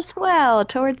October as well,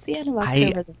 towards the end of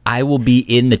October. I will be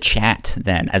in the chat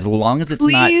then, as long as it's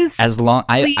please, not as long.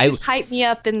 Please hype me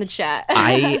up in the chat.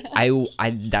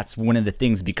 I that's one of the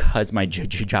things, because my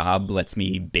job lets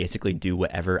me basically do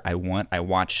whatever I want. I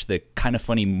watch the Kind of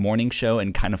Funny morning show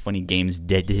and Kind of Funny Games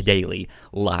daily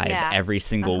live every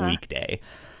single weekday.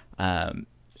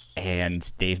 And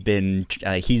they've been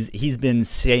he's been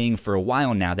saying for a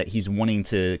while now that he's wanting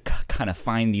to kind of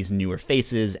find these newer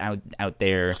faces out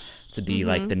there to be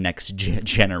like the next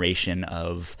generation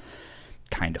of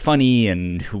Kind of Funny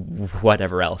and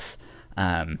whatever else,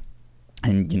 and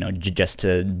just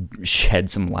to shed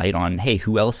some light on, hey,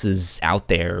 who else is out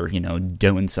there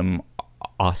doing some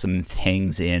awesome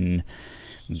things in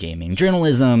gaming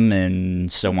journalism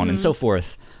and so on and so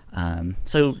forth.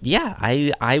 So yeah,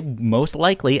 I most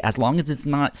likely, as long as it's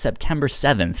not September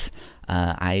 7th,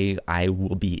 I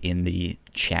will be in the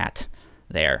chat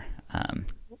there.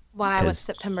 Why? What's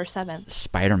September 7th?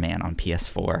 Spider-Man on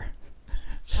PS4.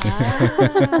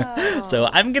 Oh. So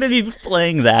I'm going to be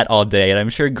playing that all day, and I'm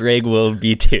sure Greg will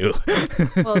be too.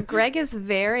 Well, Greg is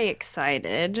very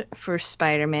excited for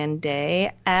Spider-Man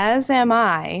Day, as am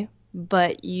I,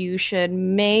 but you should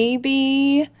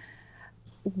maybe...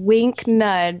 wink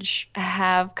nudge,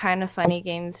 have Kind of Funny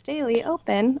Games Daily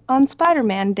open on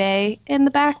Spider-Man Day in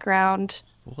the background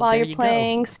while you're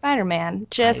playing Spider-Man.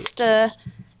 Just a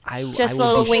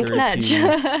little wink nudge.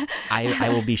 I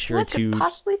will be sure to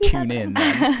tune in.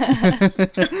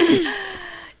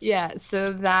 Yeah,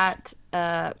 so that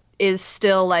is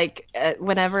still like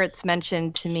whenever it's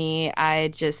mentioned to me, I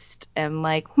just am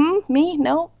like, me?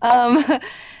 No.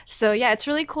 So yeah, it's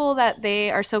really cool that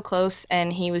they are so close,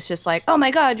 and he was just like, oh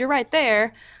my God, you're right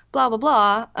there, blah, blah,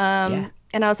 blah.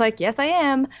 And I was like, yes, I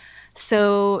am.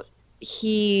 So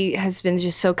he has been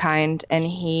just so kind, and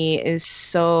he is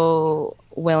so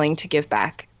willing to give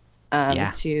back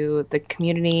to the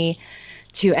community,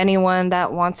 to anyone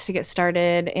that wants to get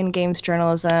started in games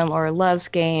journalism or loves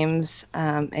games.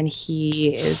 And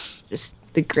he is just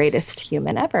the greatest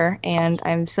human ever. And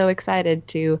I'm so excited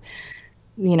to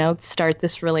start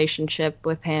this relationship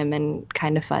with him and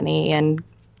Kind of Funny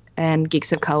and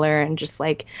Geeks of Color, and just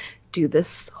like do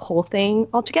this whole thing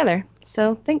all together.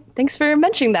 So thanks for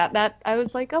mentioning that. That I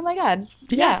was like, oh my God,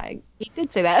 yeah, he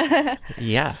did say that.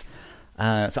 Yeah.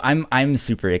 So I'm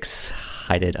super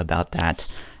excited about that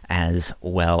as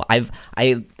well. I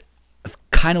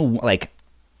kind of like,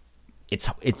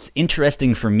 it's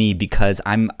interesting for me because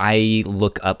I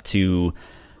look up to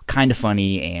Kind of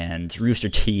Funny and Rooster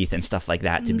Teeth and stuff like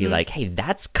that to be like, hey,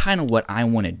 that's kind of what I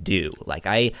want to do. Like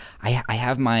I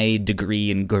have my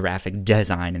degree in graphic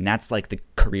design, and that's like the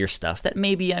career stuff that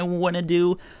maybe I want to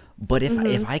do. But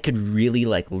if I could really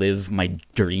like live my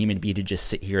dream, it'd be to just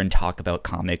sit here and talk about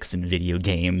comics and video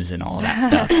games and all that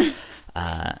stuff,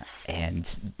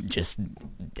 and just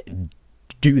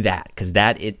do that, because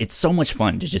it's so much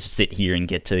fun to just sit here and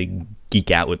get to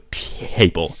geek out with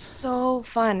people. So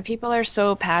fun. People are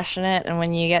so passionate, and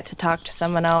when you get to talk to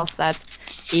someone else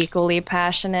that's equally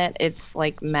passionate, it's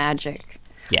like magic.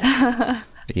 Yes.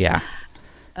 Yeah.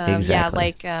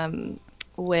 Exactly. Yeah, like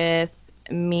with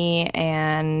me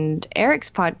and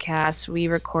Eric's podcast, we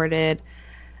recorded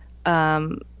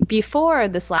before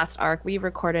this last arc, we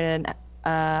recorded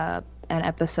an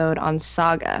episode on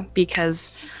Saga,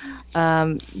 because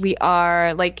we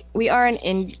are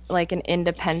an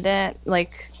independent,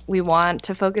 like we want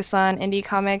to focus on indie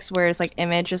comics, whereas like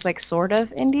Image is like sort of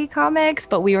indie comics,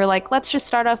 but we were like, let's just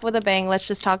start off with a bang, let's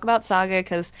just talk about Saga,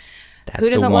 because who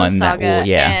doesn't love Saga?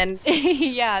 And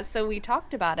yeah, so we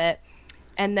talked about it.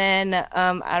 And then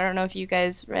I don't know if you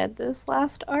guys read this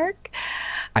last arc.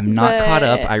 I'm not caught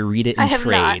up. I read it in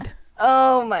trade. Not.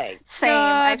 Oh my Same.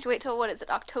 God. I have to wait till, what is it,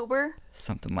 October?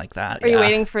 Something like that. Are you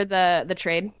waiting for the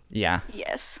trade? Yeah.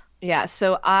 Yes. Yeah,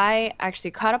 so I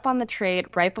actually caught up on the trade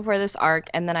right before this arc,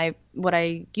 and then what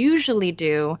I usually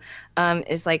do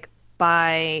is like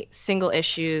buy single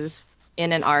issues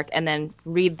in an arc and then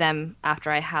read them after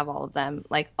I have all of them,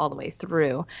 like all the way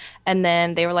through. And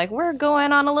then they were like, we're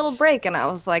going on a little break, and I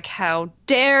was like, how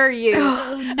dare you?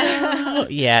 Oh, no.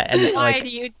 Yeah, and why do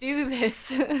you do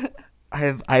this?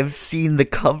 I've seen the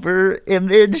cover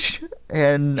image,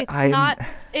 and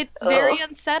it's very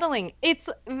unsettling. It's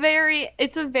a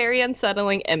very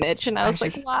unsettling image, and I was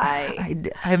like, why?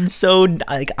 I'm so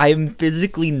like, I'm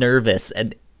physically nervous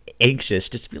and anxious,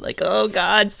 just to be like, oh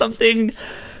God, something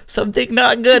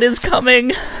not good is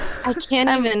coming. I can't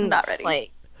even not ready.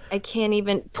 Like, I can't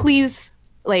even. Please,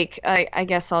 like, I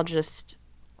guess I'll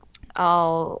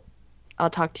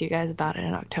talk to you guys about it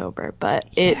in October, but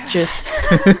it just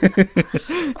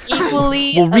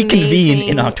equally we'll reconvene amazing,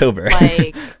 in October.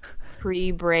 Like,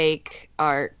 pre-break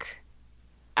arc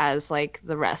as like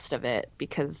the rest of it,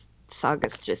 because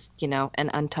Saga's just, an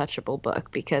untouchable book,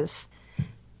 because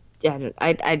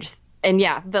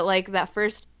but like that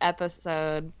first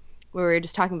episode where we were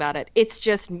just talking about it, it's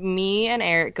just me and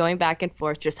Eric going back and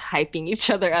forth, just hyping each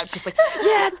other up, just like,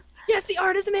 yes, the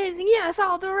art is amazing, yes,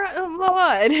 all the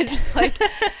and it's just like,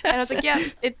 and I was like, yeah,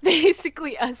 it's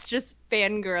basically us just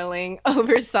fangirling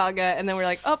over Saga, and then we're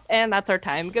like, oh, and that's our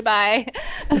time, goodbye.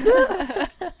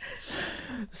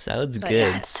 Sounds good.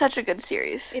 Yeah, it's such a good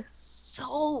series. It's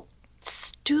so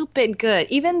stupid good.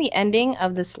 Even the ending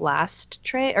of this last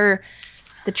trade, or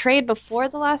the trade before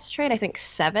the last trade, I think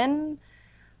 7,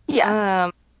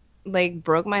 like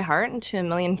broke my heart into a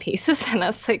million pieces, and I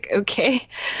was like, okay.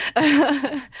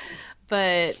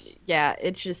 But yeah,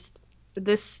 it's just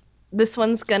this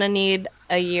one's gonna need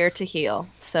a year to heal.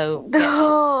 So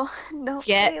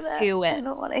get to it. I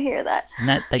don't want to hear that. And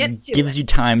that gives you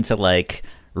time to like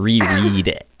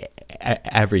reread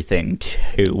everything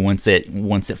too. Once it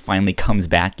finally comes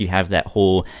back, you have that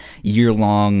whole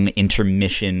year-long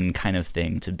intermission kind of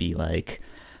thing to be like,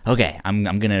 okay,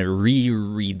 I'm gonna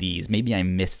reread these. Maybe I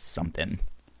missed something.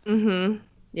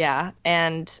 Yeah,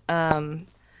 and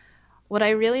what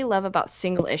I really love about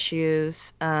single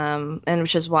issues, and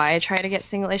which is why I try to get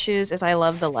single issues, is I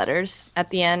love the letters at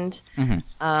the end.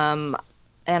 And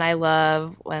I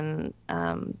love when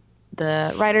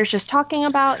the writer's just talking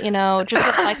about, just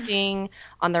reflecting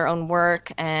on their own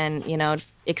work and,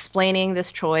 explaining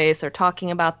this choice or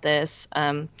talking about this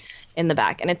in the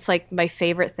back. And it's like my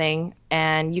favorite thing.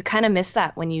 And you kind of miss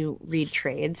that when you read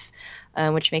trades,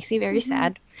 which makes me very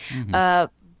sad.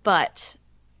 But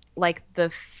like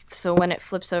so when it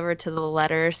flips over to the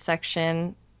letters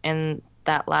section in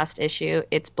that last issue,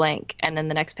 it's blank. And then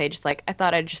the next page is like, I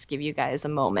thought I'd just give you guys a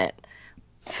moment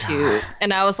to,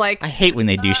 and I was like, I hate when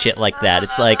they do shit like that.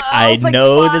 It's like, I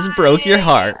know this broke your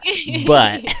heart,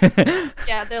 but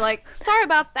yeah, they're like, sorry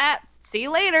about that, see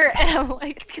you later. And I'm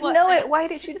like, you know it, why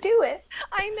did you do it?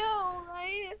 I know,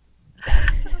 right?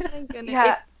 Oh my goodness.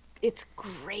 Yeah. It's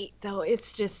great though.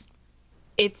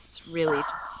 It's really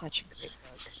just such a great book.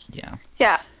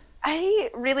 Yeah,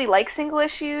 I really like single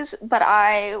issues, but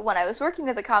when I was working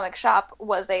at the comic shop,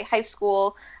 was a high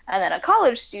school and then a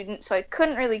college student, so I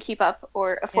couldn't really keep up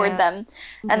or afford them.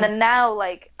 And then now,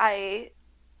 like, my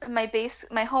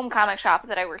home comic shop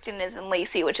that I worked in is in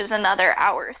Lacey, which is another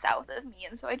hour south of me,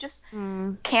 and so I just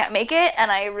can't make it,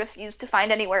 and I refuse to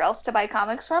find anywhere else to buy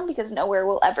comics from because nowhere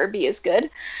will ever be as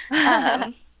good.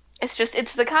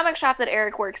 It's the comic shop that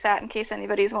Eric works at, in case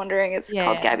anybody's wondering. It's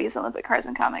called Gabby's Olympic Cars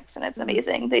and Comics, and it's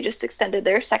amazing. They just extended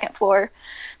their second floor.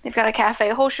 They've got a cafe,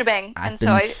 a whole shebang. I've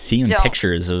been seeing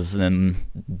pictures of them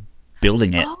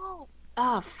building it.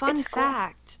 Fun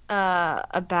fact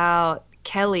about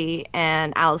Kelly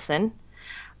and Allison.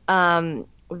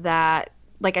 That,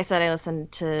 like I said, I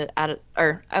listened to,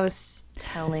 I was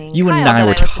telling you Kyle and I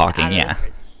were talking,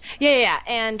 Yeah.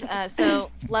 And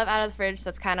so Love Out of the Fridge,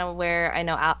 that's kind of where I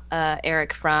know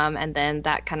Eric from. And then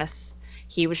that kind of,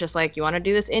 he was just like, you want to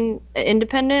do this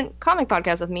independent comic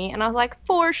podcast with me? And I was like,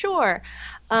 for sure.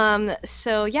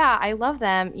 So yeah, I love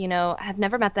them. I've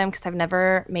never met them because I've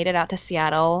never made it out to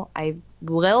Seattle. I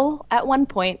will at one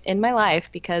point in my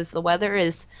life because the weather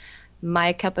is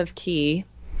my cup of tea.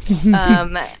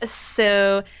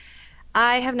 So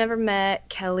I have never met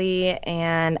Kelly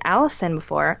and Allison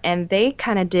before, and they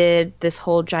kind of did this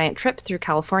whole giant trip through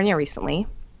California recently,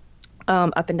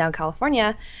 up and down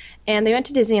California, and they went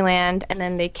to Disneyland, and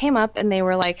then they came up and they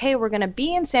were like, hey, we're going to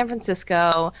be in San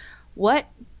Francisco. What,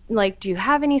 do you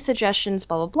have any suggestions,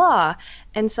 blah, blah, blah.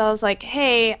 And so I was like,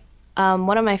 hey,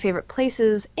 one of my favorite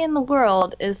places in the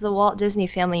world is the Walt Disney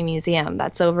Family Museum.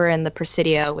 That's over in the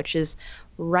Presidio, which is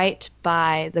right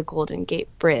by the Golden Gate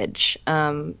Bridge.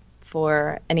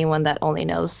 For anyone that only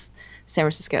knows San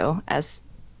Francisco as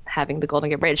having the Golden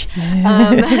Gate Bridge.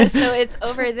 So it's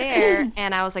over there,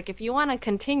 and I was like, if you want to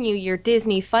continue your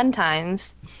Disney fun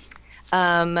times,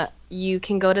 you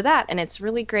can go to that, and it's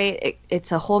really great.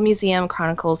 It's a whole museum,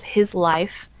 chronicles his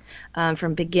life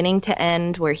from beginning to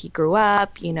end, where he grew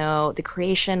up, the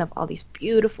creation of all these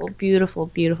beautiful, beautiful,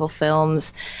 beautiful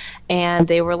films, and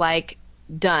they were like,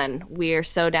 done. We're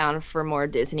so down for more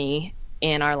Disney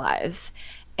in our lives.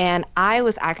 And I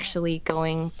was actually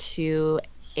going to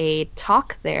a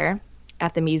talk there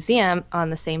at the museum on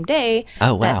the same day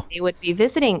that they would be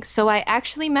visiting. So I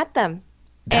actually met them.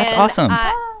 That's awesome.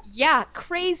 Yeah,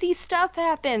 crazy stuff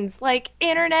happens. Like,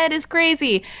 internet is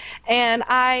crazy. And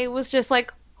I was just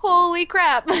like, holy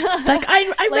crap. It's like, I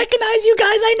recognize you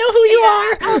guys. I know who you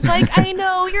are. I was like, I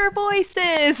know your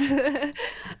voices.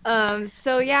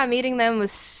 So yeah, meeting them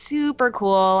was super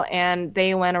cool, and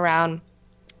they went around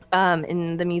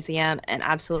in the museum and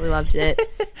absolutely loved it,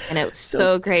 and it was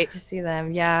so great to see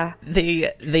them. Yeah,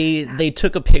 they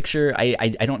took a picture. I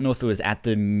don't know if it was at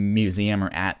the museum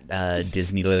or at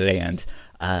Disneyland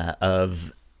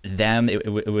of them.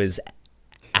 It was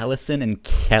Allison and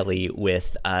Kelly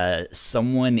with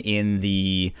someone in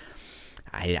the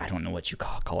I don't know what you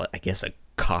call it. I guess a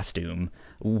costume.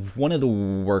 One of the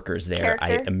workers there,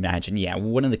 I imagine. Yeah,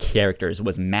 one of the characters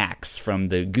was Max from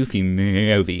the Goofy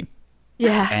movie.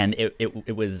 Yeah, and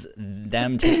it was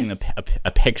them taking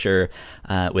a picture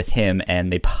with him,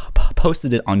 and they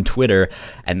posted it on Twitter,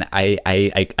 and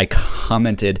I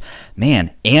commented, "Man,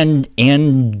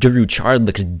 Andrew Chard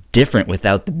looks different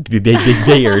without the big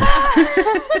beard."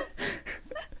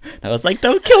 I was like,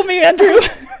 "Don't kill me, Andrew."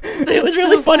 It was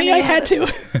really funny. I had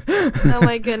to. Oh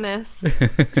my goodness.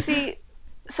 See,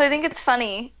 so I think it's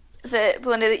funny that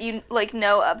Belinda, that you like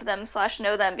know of them /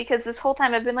 know them, because this whole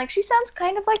time I've been like, she sounds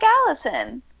kind of like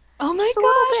Allison. Oh my Just gosh, a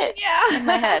little bit yeah. in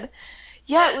my head.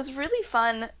 Yeah, it was really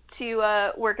fun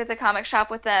to work at the comic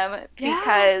shop with them,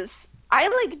 because I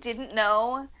like didn't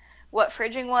know what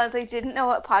fridging was. I didn't know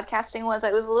what podcasting was.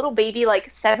 I was a little baby, like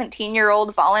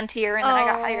 17-year-old volunteer, and then I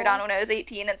got hired on when I was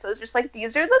 18, and so it was just like,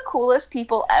 these are the coolest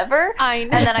people ever. I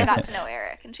know. And then I got to know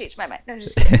Eric and changed my mind. No,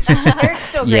 just kidding. Eric's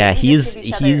so great. Yeah, We he's just give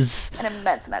each other an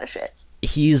immense amount of shit.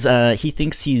 he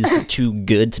thinks he's too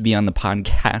good to be on the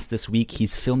podcast this week.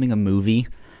 He's filming a movie.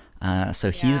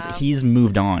 So he's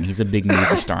moved on. He's a big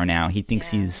movie star now. He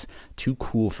thinks he's too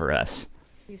cool for us.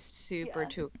 He's super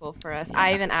too cool for us.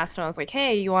 I even asked him, I was like,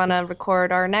 hey, you want to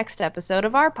record our next episode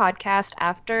of our podcast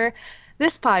after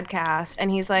this podcast? And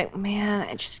he's like, man,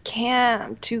 I just can't.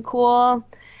 I'm too cool.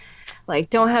 Like,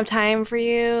 don't have time for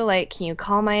you. Like, can you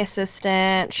call my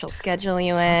assistant? She'll schedule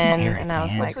you in. Eric, and I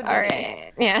was like, all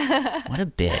right. Yeah. What a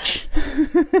bitch.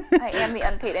 I am the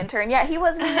unpaid intern. Yeah, he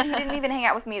didn't even hang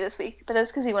out with me this week, but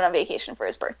that's because he went on vacation for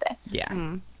his birthday.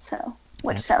 Yeah. So,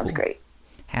 which That's sounds cool. great.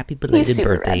 Happy belated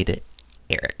super birthday rad. to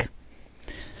Eric.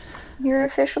 You're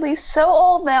officially so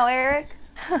old now, Eric.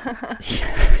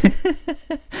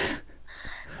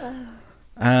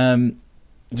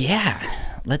 Yeah.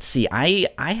 Let's see. I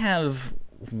have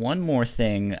one more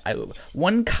thing.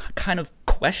 One kind of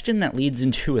question that leads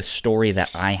into a story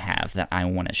that I have that I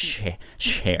want to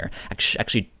share.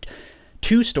 Actually,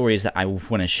 two stories that I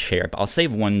want to share, but I'll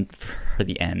save one for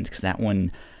the end, because that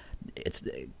one, it's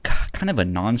kind of a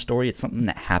non-story. It's something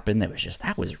that happened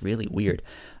that was really weird.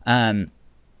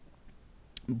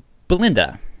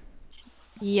 Belinda.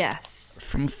 Yes.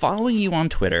 From following you on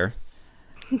Twitter,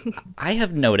 I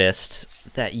have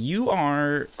noticed that you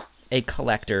are a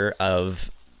collector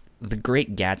of the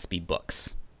Great Gatsby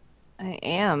books. I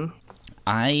am.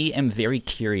 I am very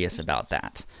curious about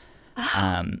that.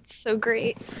 So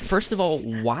great. First of all,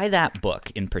 why that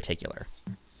book in particular?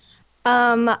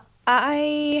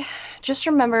 I just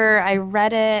remember I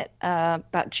read it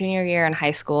about junior year in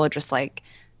high school, just like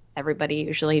everybody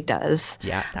usually does.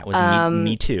 Yeah, that was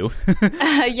me too.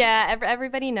 Yeah,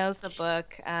 everybody knows the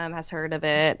book, has heard of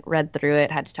it, read through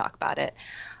it, had to talk about it.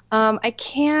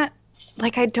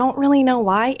 I don't really know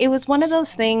why. It was one of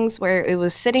those things where it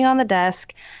was sitting on the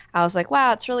desk. I was like,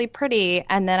 wow, it's really pretty.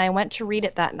 And then I went to read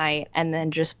it that night and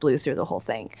then just blew through the whole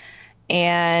thing.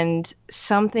 And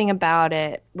something about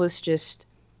it was just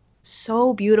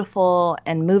so beautiful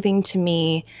and moving to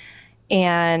me.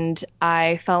 And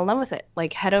I fell in love with it,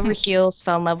 like head over heels,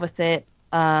 fell in love with it.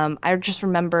 I just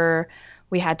remember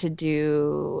we had to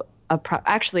do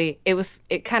actually,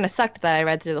 it kind of sucked that I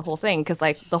read through the whole thing, because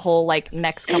like the whole like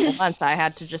next couple months I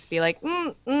had to just be like,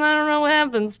 I don't know what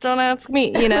happens, don't ask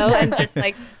me, and just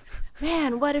like,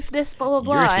 man, what if this blah blah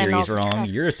blah. Your theory's wrong.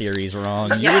 Your theory's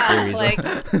wrong. Yeah, Your theory's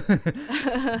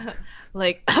wrong.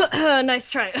 like nice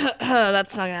try.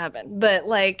 That's not gonna happen. But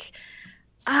like,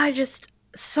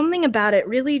 something about it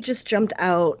really just jumped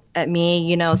out at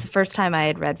me. It's the first time I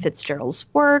had read Fitzgerald's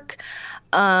work.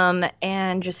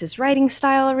 And just his writing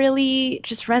style really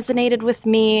just resonated with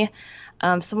me.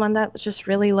 Someone that just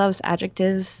really loves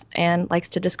adjectives and likes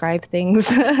to describe things.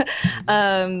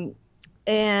 And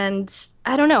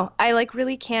I don't know, I like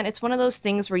really can't. It's one of those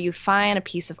things where you find a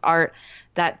piece of art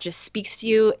that just speaks to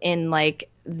you in like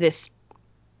this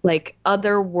like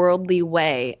otherworldly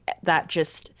way that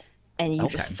just, and you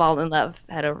just fall in love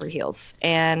head over heels.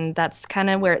 And that's kind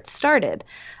of where it started.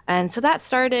 And so that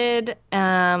started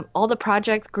all the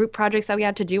group projects that we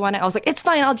had to do on it. I was like, it's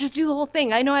fine, I'll just do the whole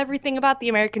thing. I know everything about the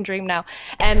American dream now.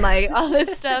 And like all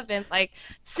this stuff and like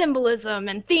symbolism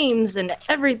and themes and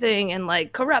everything and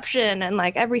like corruption and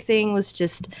like everything was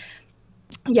just,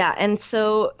 yeah. And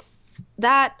so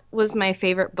that was my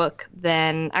favorite book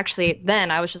then. Actually, then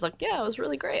I was just like, yeah, it was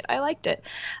really great. I liked it.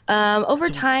 Over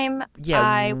time,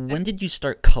 when did you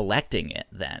start collecting it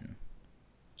then?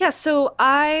 Yeah, so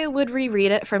I would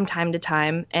reread it from time to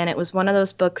time, and it was one of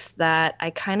those books that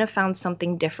I kind of found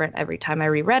something different every time I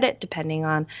reread it, depending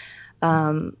on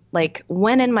like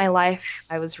when in my life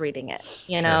I was reading it.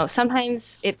 You know,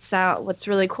 sometimes what's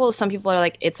really cool is some people are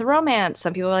like, it's a romance.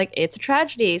 Some people are like, it's a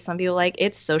tragedy. Some people are like,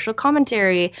 it's social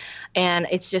commentary. And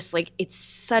it's just like,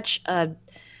 it's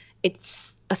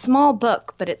a small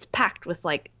book, but it's packed with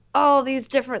like all these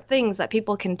different things that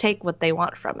people can take what they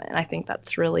want from it. And I think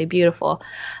that's really beautiful.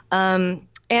 And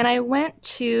I went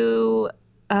to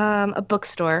a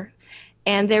bookstore,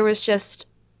 and there was just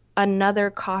another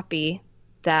copy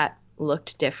that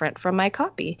looked different from my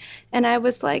copy. And I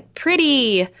was like,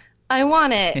 pretty, I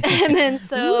want it. And then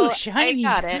so I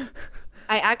got it.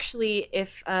 I actually,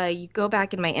 if you go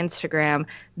back in my Instagram,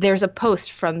 there's a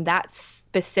post from that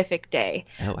specific day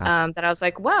that I was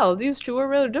like, wow, these two are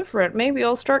really different. Maybe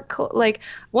I'll start,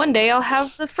 one day I'll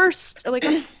have the first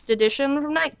edition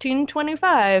from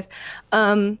 1925.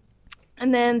 And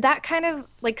then that kind of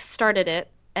started it.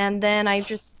 And then I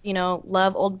just,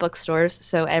 love old bookstores.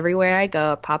 So everywhere I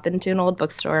go, I pop into an old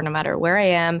bookstore, no matter where I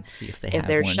am. See if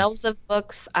there's shelves of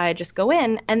books, I just go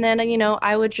in. And then,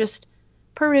 I would just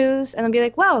peruse and then be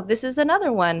like, wow, this is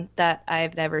another one that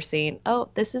I've never seen. Oh,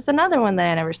 this is another one that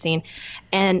I've never seen.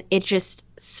 And it just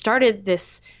started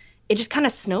it just kind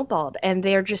of snowballed. And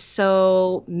there are just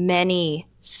so many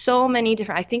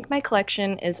different, I think my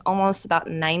collection is almost about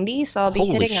 90. So I'll be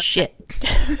Holy hitting shit.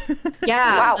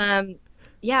 Yeah. Wow.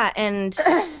 Yeah. And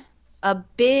a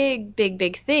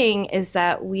big thing is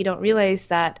that we don't realize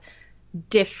that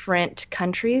different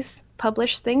countries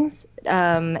publish things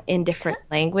in different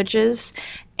languages,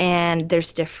 and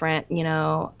there's different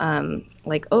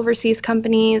overseas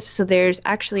companies. So there's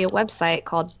actually a website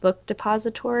called Book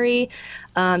Depository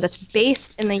that's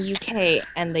based in the UK,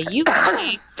 and the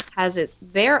UK has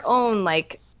their own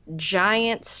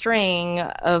giant string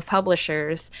of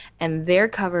publishers, and their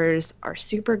covers are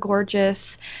super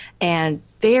gorgeous and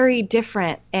very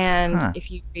different. And if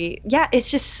you read, it's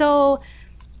just so,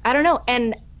 I don't know.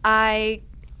 And I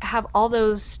have all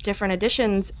those different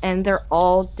editions, and they're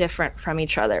all different from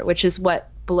each other, which is what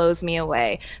blows me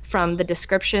away. From the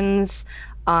descriptions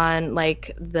on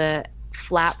the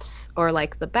flaps or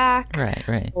the back,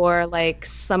 right, or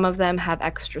some of them have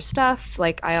extra stuff.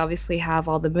 I obviously have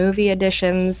all the movie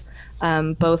editions,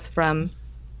 both from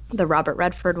the Robert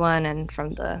Redford one and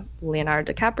from the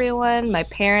Leonardo DiCaprio one. My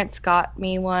parents got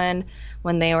me one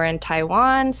when they were in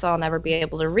Taiwan, so I'll never be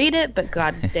able to read it, but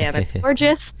god damn, it's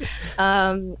gorgeous.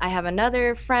 I have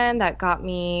another friend that got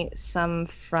me some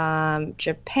from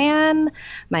Japan.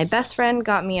 My best friend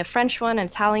got me a French one, an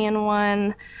Italian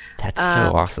one. That's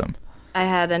so awesome. I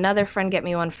had another friend get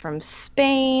me one from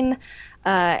Spain,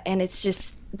 and it's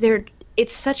just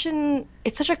it's such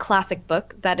a classic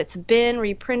book that it's been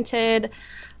reprinted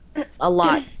a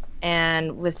lot,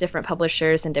 and with different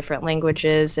publishers and different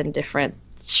languages and different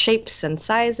shapes and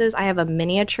sizes. I have a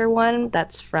miniature one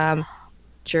that's from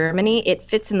Germany. It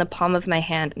fits in the palm of my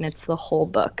hand, and it's the whole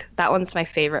book. That one's my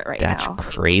favorite now. That's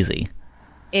crazy.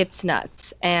 It's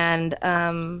nuts. And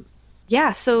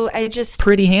so I just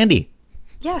pretty handy.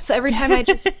 Yeah, so every time I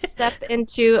just step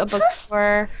into a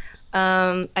bookstore,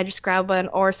 I just grab one,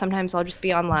 or sometimes I'll just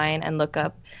be online and look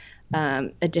up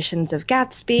editions of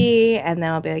Gatsby, and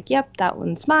then I'll be like, yep, that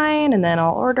one's mine, and then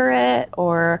I'll order it.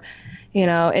 Or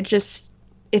it's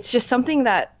just something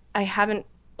that I haven't,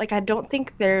 I don't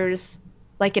think there's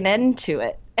an end to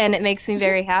it, and it makes me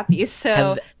very happy.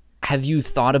 So have you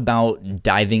thought about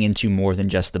diving into more than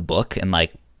just the book and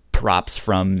props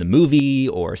from the movie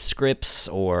or scripts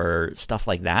or stuff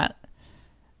like that?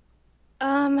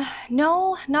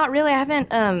 No, not really. I haven't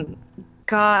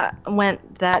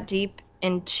went that deep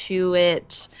into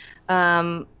it.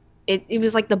 It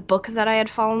was the book that I had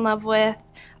fallen in love with.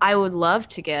 I would love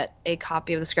to get a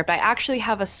copy of the script. I actually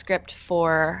have a script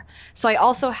so I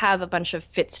also have a bunch of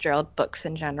Fitzgerald books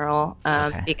in general,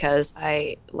 because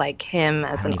I like him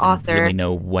as an author. I don't really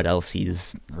know what else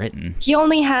he's written. He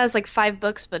only has 5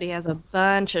 books, but he has a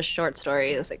bunch of short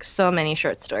stories, so many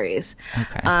short stories.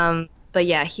 Okay. But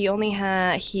yeah, he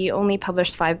only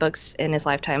published 5 books in his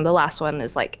lifetime. The last one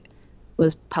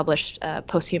was published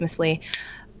posthumously.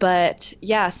 But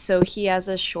yeah, so he has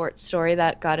a short story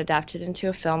that got adapted into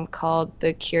a film called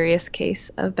The Curious Case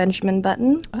of Benjamin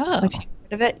Button. Oh. Have you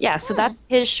heard of it? Yeah, so that's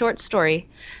his short story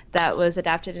that was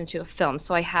adapted into a film.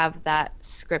 So I have that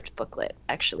script booklet,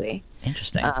 actually.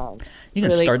 Interesting. You can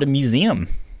really start a museum.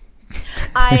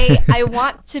 I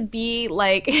want to be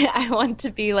like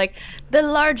the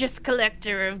largest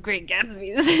collector of Great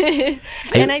Gatsby's.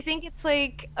 And I think it's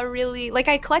like a really like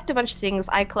I collect a bunch of things.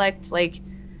 I collect like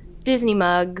Disney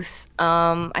mugs.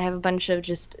 I have a bunch of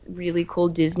just really cool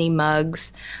Disney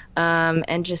mugs,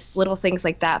 and just little things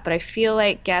like that. But I feel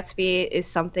like Gatsby is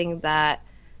something that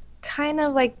kind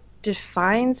of like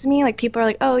defines me. Like people are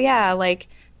like, oh yeah, like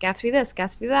Gatsby this,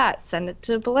 Gatsby that. Send it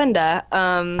to Belinda.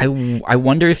 I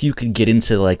wonder if you could get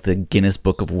into like the Guinness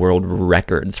Book of World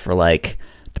Records for like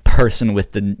the person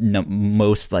with the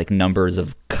most like numbers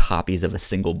of copies of a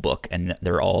single book, and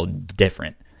they're all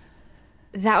different.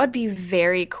 That would be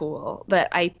very cool, but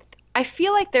I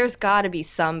feel like there's got to be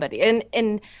somebody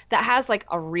and that has like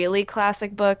a really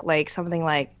classic book, like something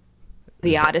like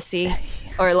The Odyssey,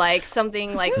 or like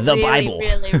something like the really, Bible,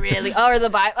 really, or the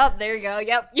Bible. Oh, there you go.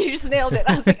 Yep, you just nailed it.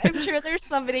 I was like, I'm sure there's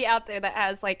somebody out there that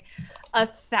has like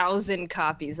 1,000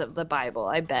 copies of the Bible.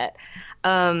 I bet.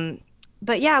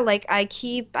 But yeah, like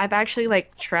I've actually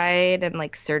like tried and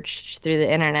like searched through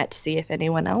the internet to see if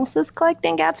anyone else is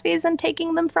collecting Gatsby's and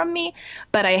taking them from me,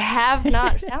 but I have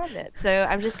not found it. So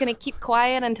I'm just gonna keep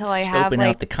quiet until I have scoping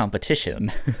out the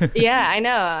competition. Yeah, I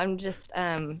know. I'm just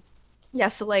yeah.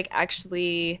 So like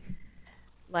actually,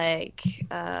 like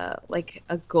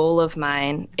a goal of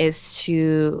mine is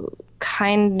to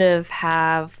kind of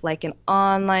have like an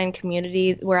online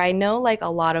community where I know like a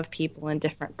lot of people in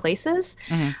different places,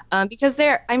 because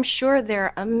I'm sure there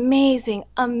are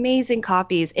amazing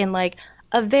copies in like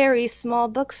a very small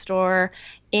bookstore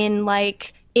in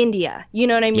like India, you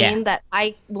know what I mean? Yeah. That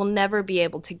I will never be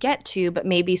able to get to, but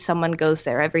maybe someone goes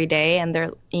there every day and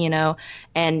they're,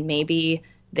 and maybe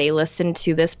they listen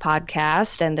to this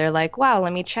podcast and they're like, wow,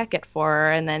 let me check it for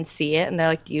her, and then see it. And they're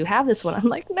like, do you have this one? I'm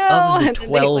like, no. Of the And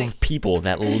 12 people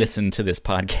that listen to this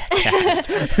podcast.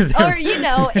 Or,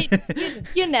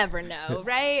 you never know,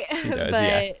 right? Who knows,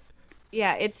 but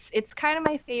yeah, it's kind of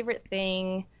my favorite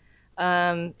thing.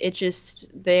 It just,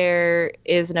 there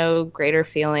is no greater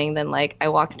feeling than like, I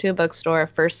walk into a bookstore,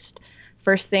 first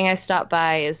thing I stop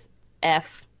by is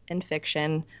F in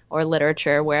fiction or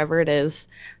literature, wherever it is.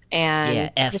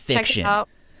 And F just fiction. check it out.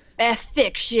 F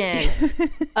fiction.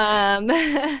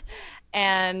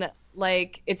 And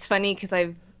like it's funny because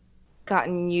I've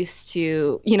gotten used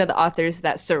to the authors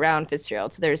that surround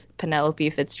Fitzgerald. So there's Penelope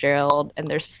Fitzgerald, and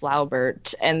there's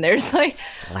Flaubert, and there's like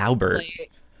Flaubert.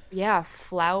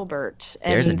 Flaubert.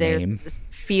 And There's a name.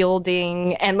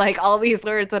 Fielding, and like all these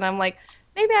words, and I'm like,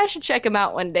 maybe I should check them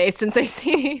out one day since I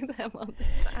see them all the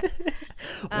time.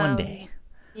 One day.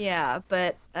 Yeah,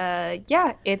 but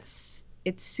yeah, it's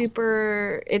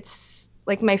super. It's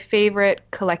like my favorite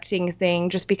collecting thing,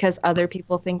 just because other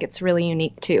people think it's really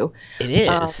unique too. It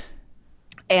is.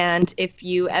 And if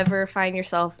you ever find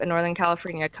yourself in Northern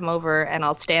California, come over and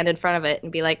I'll stand in front of it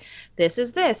and be like, this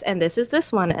is this, and this is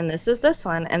this one, and this is this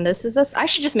one, and this is this. I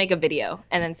should just make a video,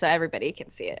 and then so everybody can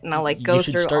see it, and I'll like go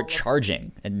through. You should start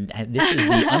charging, and this is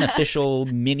the unofficial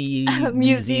mini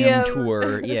museum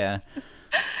tour. Yeah.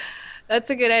 That's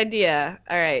a good idea.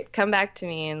 All right, come back to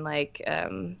me in like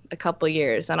a couple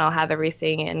years, and I'll have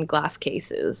everything in glass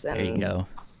cases. And, there you go.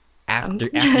 After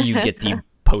you get the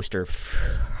poster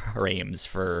frames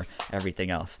for everything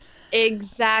else.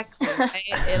 Exactly.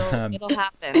 Right? It'll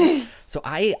happen. So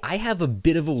I have a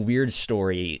bit of a weird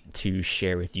story to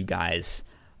share with you guys,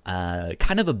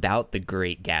 kind of about the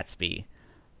Great Gatsby.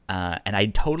 And I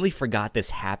totally forgot this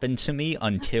happened to me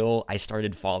until I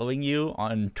started following you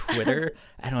on Twitter.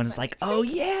 And I was like, oh,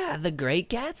 yeah, The Great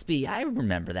Gatsby. I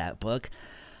remember that book.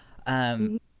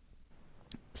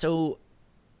 So,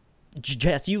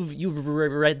 Jess, you've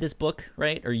read this book,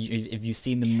 right? Or have you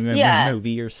seen the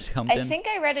movie or something? I think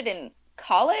I read it in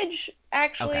college,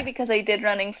 actually, because I did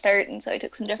Running Start, and so I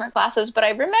took some different classes. But I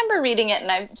remember reading it, and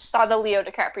I saw the Leo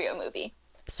DiCaprio movie.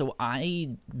 So I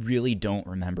really don't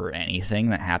remember anything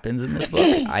that happens in this book.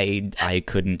 I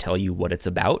couldn't tell you what it's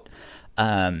about.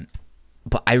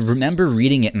 But I remember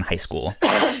reading it in high school.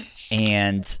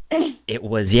 And it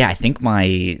was, I think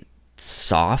my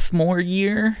sophomore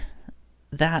year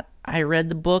that I read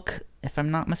the book, if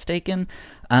I'm not mistaken.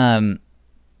 But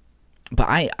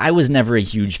I was never a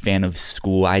huge fan of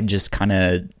school. I just kind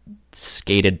of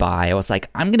skated by. I was like,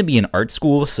 I'm going to be in art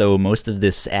school, so most of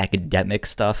this academic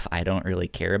stuff I don't really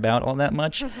care about all that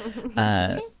much.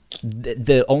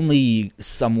 The only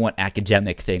somewhat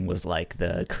academic thing was like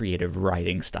the creative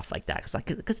writing stuff like that,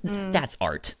 because that's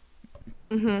art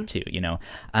too,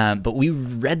 But we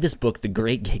read this book, The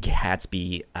Great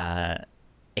Gatsby,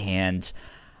 and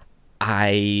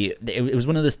it was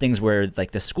one of those things where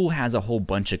like the school has a whole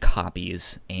bunch of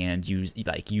copies, and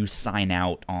you sign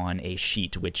out on a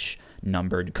sheet which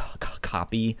numbered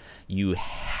copy you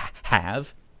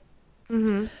have.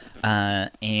 Mm-hmm.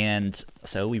 And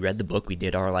so we read the book. We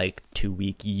did our like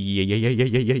 2-week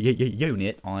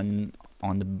unit on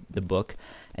the book,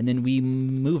 and then we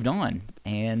moved on,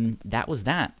 and that was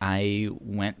that. I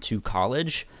went to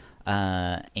college,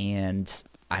 and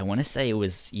I want to say it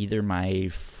was either my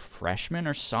freshman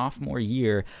or sophomore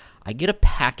year. I get a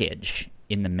package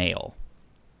in the mail,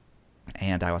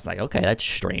 and I was like, okay, that's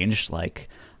strange. Like,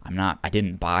 I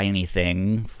didn't buy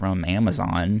anything from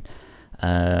Amazon.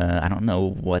 I don't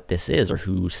know what this is or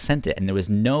who sent it. And there was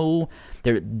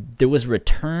there was a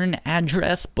return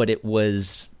address, but it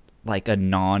was like a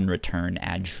non-return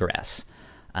address.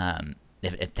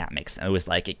 If that makes sense. It was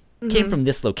like, it came from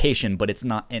this location, but it's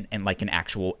not in like an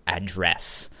actual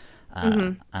address.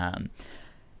 And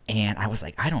I was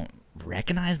like, I don't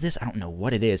recognize this. I don't know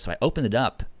what it is. So I opened it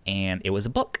up, and it was a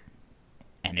book,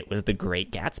 and it was The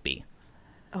Great Gatsby.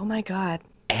 Oh my God.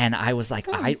 And I was like,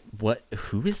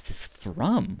 who is this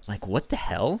from? Like, what the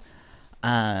hell?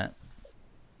 And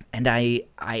I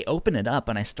open it up,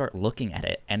 and I start looking at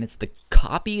it, and it's the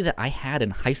copy that I had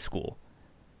in high school.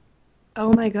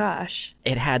 Oh my gosh.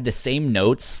 It had the same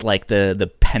notes, like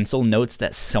the pencil notes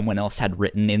that someone else had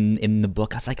written in the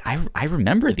book. I was like, I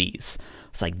remember these.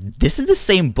 It's like, this is the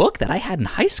same book that I had in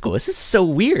high school. This is so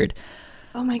weird.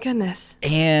 Oh my goodness.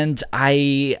 And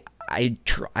I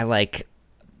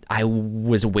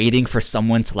was waiting for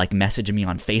someone to like message me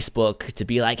on Facebook to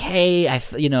be like, hey,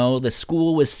 the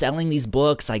school was selling these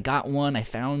books. I got one. I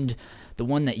found the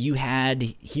one that you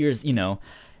had. Here's, no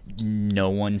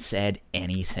one said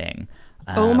anything.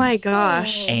 Oh my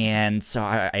gosh. And so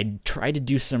I tried to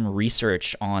do some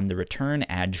research on the return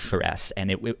address,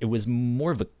 and it was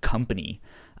more of a company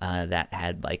that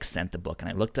had like sent the book. And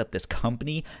I looked up this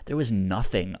company. There was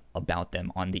nothing about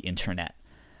them on the internet.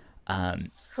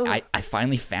 I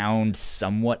finally found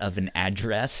somewhat of an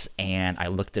address, and I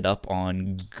looked it up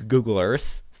on Google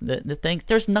Earth. The thing,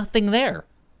 there's nothing there.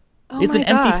 Oh it's my an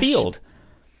empty gosh. field.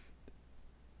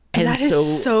 And that so,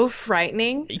 is so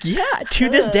frightening. Yeah, to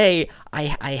this day, I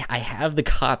have the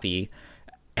copy,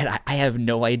 and I have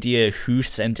no idea who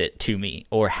sent it to me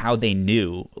or how they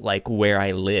knew like where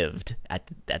I lived at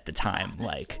the time. That's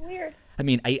Like, so weird. I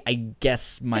mean, I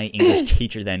guess my English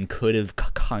teacher then could have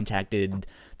contacted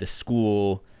the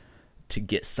school to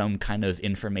get some kind of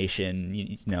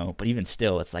information, but even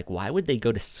still, it's like, why would they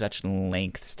go to such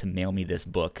lengths to mail me this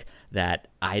book that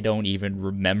I don't even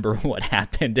remember what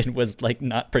happened and was like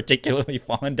not particularly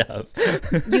fond of?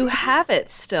 You have it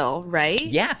still, right?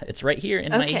 Yeah, it's right here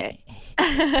in my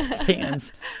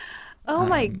hands. Oh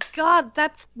my God,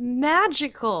 that's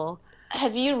magical.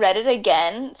 Have you read it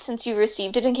again since you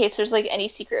received it in case there's like any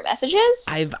secret messages?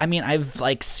 I've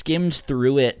like skimmed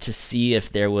through it to see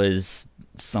if there was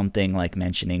something like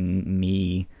mentioning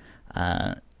me,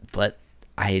 but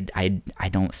I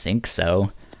don't think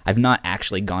so. I've not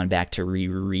actually gone back to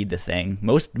reread the thing.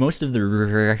 Most of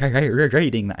the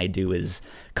reading that I do is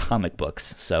comic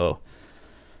books, so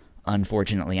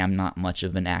unfortunately I'm not much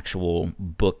of an actual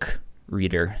book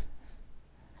reader.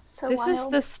 So this wild. is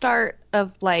the start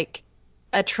of like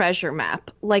a treasure map.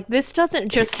 Like, this doesn't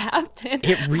just happen.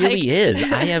 It really is.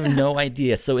 I have no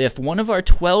idea. So if one of our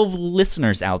 12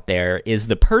 listeners out there is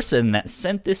the person that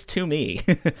sent this to me,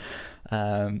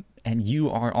 and you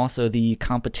are also the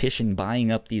competition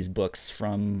buying up these books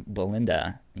from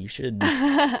Belinda, you should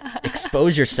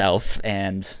expose yourself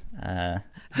and...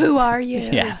 Who are you?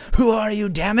 Yeah. Who are you,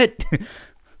 damn it?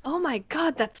 Oh my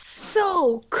God, that's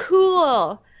so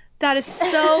cool. That is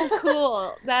so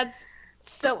cool.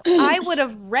 So I would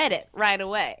have read it right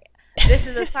away. This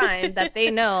is a sign that they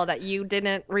know that you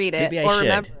didn't read it or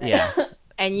remember it. Yeah.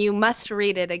 And you must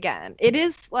read it again. It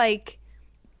is like,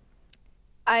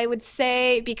 I would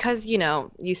say, because,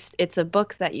 it's a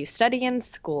book that you study in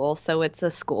school, so it's a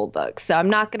school book. So I'm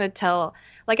not going to tell,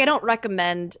 like, I don't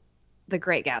recommend The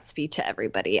Great Gatsby to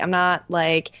everybody. I'm not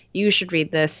like, you should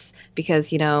read this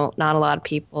because, not a lot of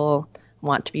people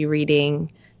want to be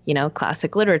reading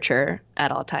classic literature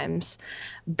at all times.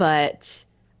 But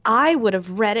I would have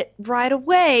read it right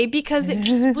away because it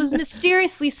just was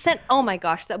mysteriously sent. Oh my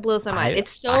gosh, that blows my mind.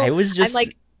 It's so... I was just I'm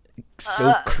like,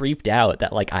 so creeped out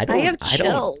that like I have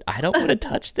chills. I don't want to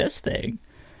touch this thing.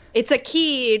 It's a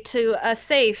key to a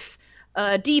safe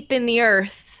deep in the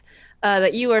earth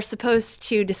that you are supposed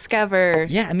to discover.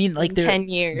 Yeah, I mean, like, 10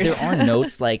 years. There are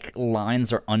notes, like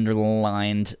lines are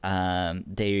underlined. I'm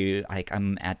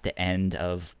at the end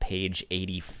of page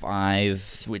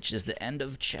 85, which is the end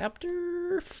of chapter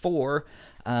chapter 4,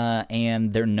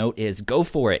 and their note is, "Go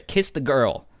for it, kiss the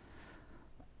girl."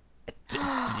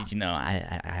 Did you know?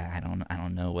 I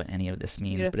don't know what any of this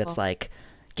means, but it's like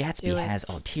Gatsby has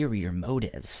ulterior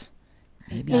motives.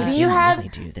 Maybe you had really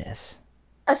do this.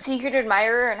 A secret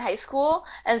admirer in high school,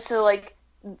 and so like,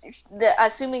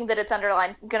 assuming that it's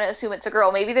underlined, I'm gonna assume it's a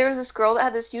girl. Maybe there was this girl that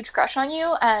had this huge crush on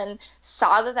you and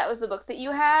saw that was the book that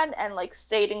you had, and like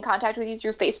stayed in contact with you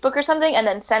through Facebook or something, and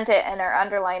then sent it and are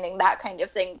underlining that kind of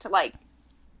thing to like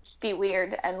be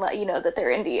weird and let you know that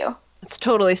they're into you. It's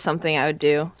totally something I would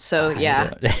do. So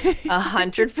yeah,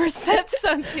 100%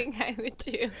 something I would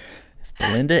do. If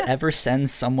Belinda ever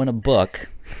sends someone a book,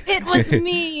 it was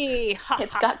me.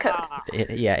 It's got code.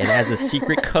 It has a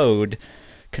secret code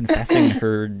confessing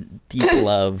her deep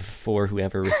love for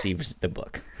whoever receives the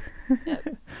book.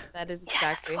 Yep, that is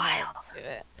exactly how I do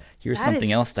it. Here's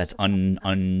something else that's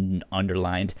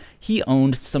underlined. He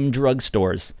owned some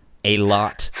drugstores. A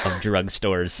lot of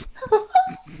drugstores.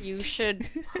 You should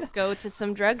go to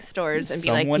some drugstores and be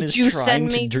Someone like, is "Did you trying send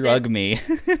to me drug this?" me.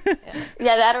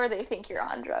 Yeah, that or they think you're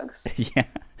on drugs. Yeah.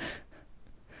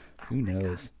 Who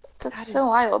knows? That's so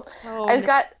wild. So I've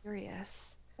got.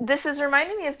 Mysterious. This is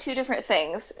reminding me of two different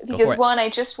things. Because one, I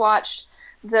just watched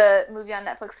the movie on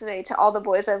Netflix today, To All the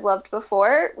Boys I've Loved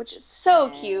Before, which is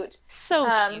so cute. So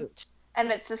cute. And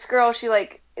it's this girl,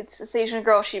 it's this Asian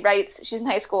girl, she's in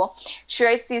high school. She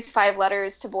writes these 5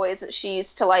 letters to boys that she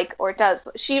used to like, or does.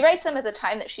 She writes them at the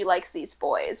time that she likes these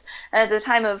boys. And at the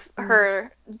time of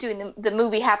her doing the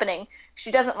movie happening,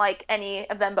 she doesn't like any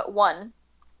of them but one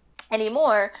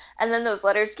anymore. And then those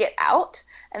letters get out.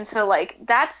 And so, like,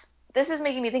 this is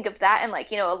making me think of that in,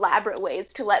 like, elaborate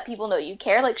ways to let people know you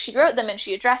care. Like, she wrote them and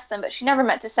she addressed them, but she never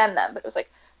meant to send them. But it was, like,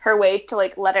 her way to,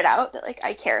 like, let it out that, like,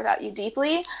 I care about you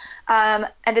deeply. And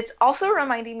it's also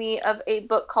reminding me of a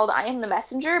book called I Am the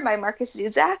Messenger by Marcus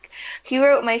Zuzak. He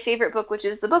wrote my favorite book, which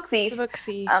is The Book Thief. The Book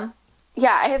Thief.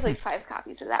 Yeah, I have, like, 5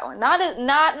 copies of that one. Not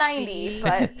 90,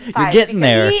 but 5. You're getting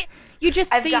there.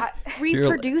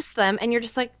 Reproduce them, and you're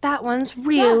just like, that one's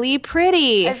really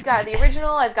pretty. I've got the original,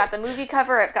 I've got the movie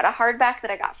cover, I've got a hardback that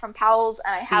I got from Powell's,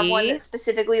 and I have one that's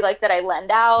specifically, like, that I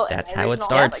lend out. That's how it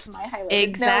starts. Has, like, my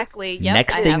exactly. Yep.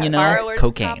 Next thing you know,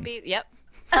 cocaine. Copy. Yep.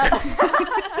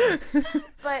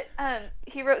 But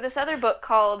he wrote this other book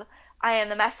called I Am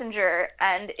the Messenger,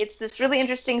 and it's this really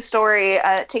interesting story.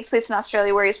 It takes place in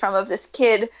Australia, where he's from, of this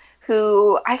kid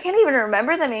who, I can't even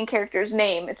remember the main character's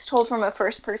name. It's told from a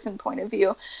first-person point of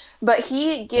view. But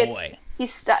he gets...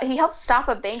 He helps stop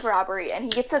a bank robbery, and he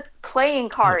gets a playing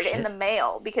card in the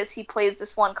mail because he plays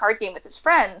this one card game with his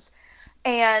friends.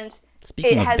 And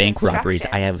speaking of bank robberies,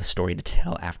 I have a story to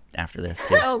tell after this,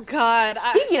 too. Oh, God.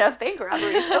 Speaking of bank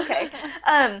robberies, okay.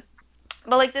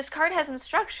 But, like, this card has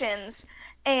instructions,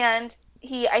 and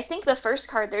I think the first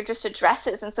card, they're just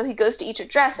addresses, and so he goes to each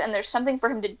address, and there's something for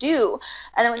him to do,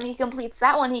 and then when he completes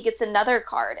that one, he gets another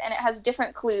card, and it has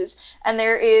different clues, and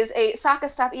there is a Sokka,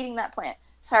 stop eating that plant.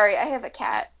 Sorry, I have a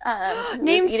cat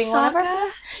named eating Sokka? one of our...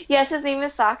 Yes, his name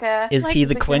is Sokka. Is he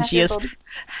the quenchiest?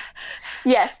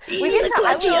 Yes. I would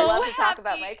love to talk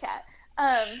about my cat.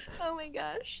 Oh my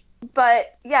gosh.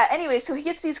 But yeah, anyway, so he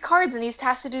gets these cards, and he's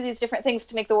tasked to do these different things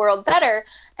to make the world better,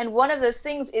 and one of those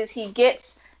things is he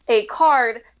gets a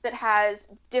card that has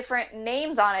different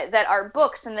names on it that are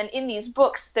books, and then in these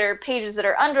books there are pages that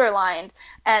are underlined,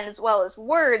 and as well as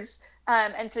words,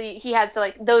 and so he has to,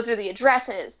 like, those are the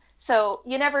addresses, so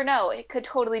you never know, it could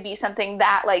totally be something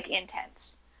that, like,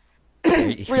 intense.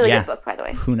 Really good book, by the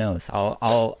way. Who knows?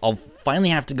 I'll finally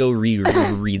have to go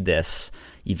reread this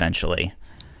eventually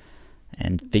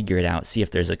and figure it out, see if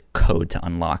there's a code to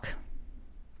unlock.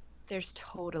 There's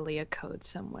totally a code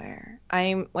somewhere.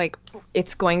 I'm like,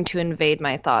 it's going to invade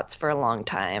my thoughts for a long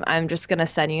time. I'm just going to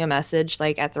send you a message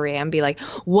like at 3 a.m. be like,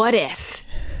 what if?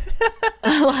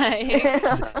 Like,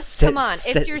 come on.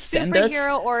 It's your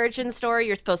superhero origin story.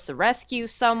 You're supposed to rescue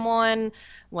someone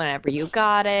whenever you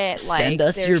got it. Like, send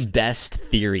us your best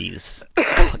theories.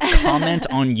 Comment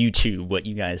on YouTube what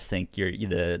you guys think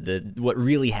what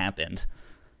really happened.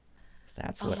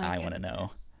 That's what I want to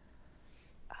know.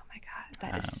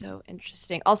 That is so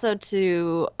interesting. Also,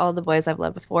 to All the Boys I've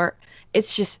Loved Before,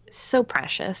 it's just so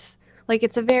precious. Like,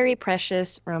 it's a very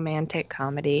precious romantic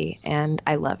comedy, and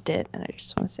I loved it. And I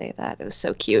just want to say that it was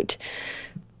so cute.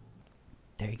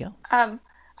 There you go.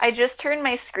 I just turned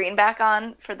my screen back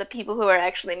on for the people who are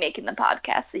actually making the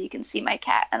podcast, so you can see my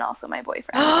cat and also my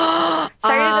boyfriend. Sorry,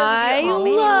 I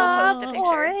love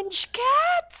orange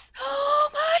cats. Oh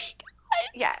my god.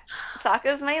 Yeah,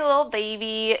 Sokka's my little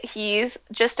baby. He's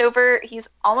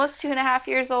almost 2.5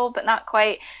 years old, but not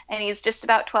quite. And he's just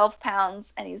about 12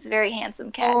 pounds, and he's a very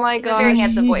handsome cat. Oh my He's god. a very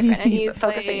handsome boyfriend, and He's he's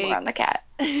focusing more on the cat.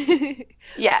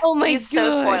 Yeah. Oh my he's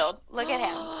so spoiled. Look at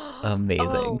him. Amazing.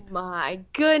 Oh my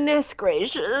goodness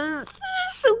gracious.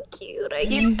 So cute.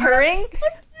 He's purring.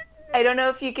 I don't know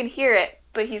if you can hear it,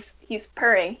 but he's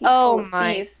purring. He's oh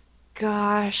my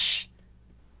gosh.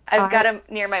 I've got him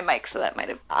near my mic, so that might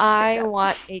have. I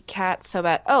want a cat so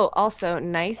bad. Oh, also,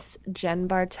 nice Jen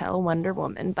Bartel Wonder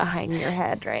Woman behind your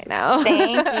head right now.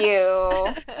 Thank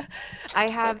you. I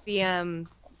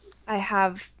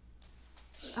have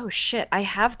oh shit, I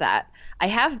have that,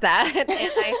 and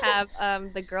I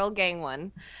have the Girl Gang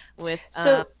one with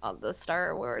all the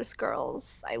Star Wars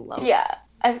girls. I love. Yeah,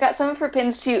 I've got some for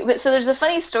pins too. But so there's a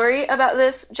funny story about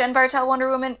this Jen Bartel Wonder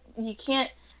Woman.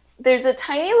 There's a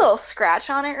tiny little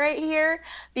scratch on it right here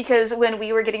because when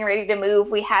we were getting ready to move,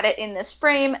 we had it in this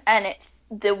frame and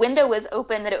the window was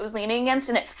open that it was leaning against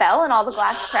and it fell and all the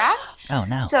glass cracked. Oh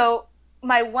no. So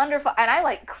my wonderful, and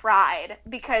I cried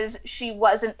because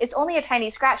it's only a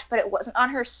tiny scratch, but it wasn't on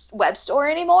her web store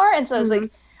anymore. And so I was like,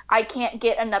 I can't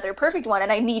get another perfect one,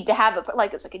 and I need to have I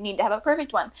need to have a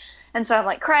perfect one. And so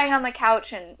I'm crying on the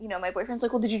couch, and my boyfriend's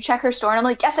like, well, did you check her store? And I'm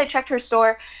like, yes, I checked her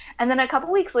store. And then a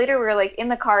couple weeks later, we were in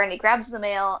the car, and he grabs the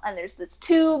mail, and there's this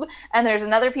tube, and there's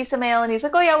another piece of mail, and he's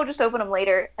like, oh yeah, we'll just open them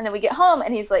later. And then we get home,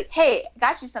 and he's like, hey, I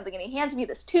got you something, and he hands me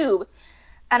this tube.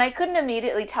 And I couldn't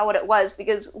immediately tell what it was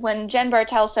because when Jen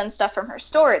Bartel sends stuff from her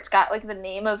store, it's got the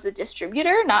name of the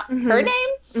distributor, not her name.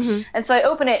 Mm-hmm. And so I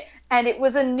open it, and it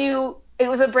was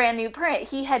a brand new print.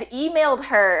 He had emailed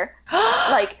her,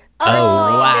 wow.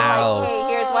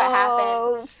 Hey, here's what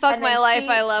happened. Fuck my life,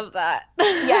 I love that.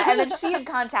 Yeah, and then she had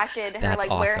contacted her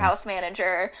awesome. warehouse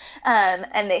manager,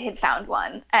 and they had found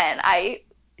one, and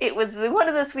it was one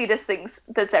of the sweetest things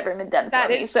that's ever been done for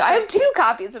me. So I have 2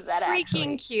 copies of that,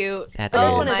 freaking cute. But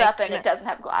this one is up and it doesn't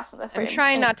have glass in the frame. I'm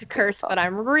trying not to curse, but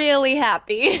I'm really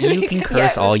happy. You can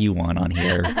curse all you want on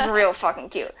here. It's real fucking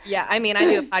cute. Yeah, I mean, I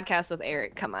do a podcast with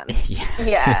Eric. Come on.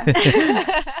 Yeah.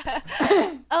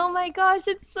 Oh my gosh,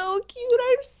 it's so cute.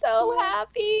 I'm so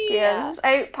happy. Yes,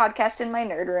 I podcast in my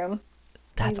nerd room.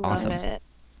 That's awesome.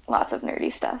 Lots of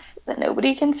nerdy stuff that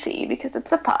nobody can see because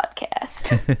it's a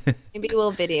podcast. Maybe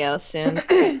we'll video soon.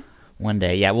 One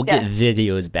day, yeah, we'll get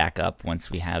videos back up once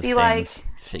we have things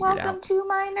figured out. Welcome to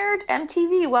my nerd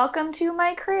MTV. Welcome to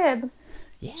my crib.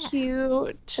 Yeah.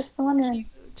 Cute. Just wondering.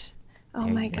 Oh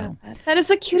my god, that is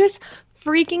the cutest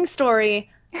freaking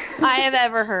story I have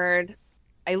ever heard.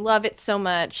 I love it so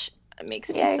much. It makes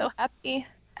me so happy.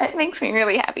 It makes me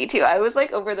really happy too. I was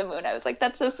over the moon. I was like,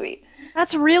 that's so sweet.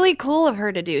 That's really cool of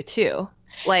her to do too.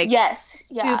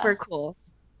 Yes, yeah. Super cool.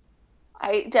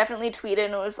 I definitely tweeted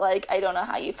and was like, I don't know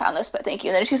how you found this, but thank you.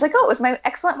 And then she's like, oh, it was my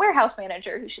excellent warehouse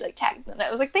manager who she tagged. And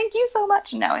I was like, thank you so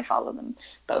much. And now I follow them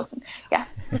both. Yeah.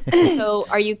 So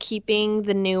are you keeping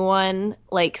the new one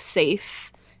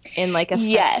safe in a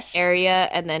safe area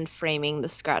and then framing the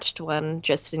scratched one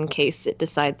just in case it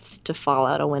decides to fall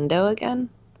out a window again?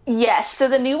 Yes, so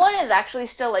the new one is actually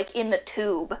still in the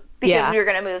tube because we were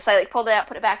gonna move. So I pulled it out,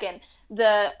 put it back in.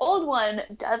 The old one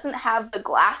doesn't have the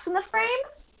glass in the frame,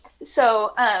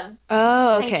 so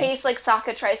in case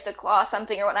Sokka tries to claw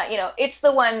something or whatnot, it's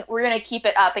the one we're gonna keep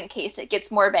it up in case it gets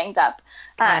more banged up,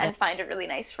 and find a really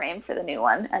nice frame for the new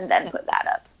one and then put that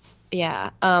up.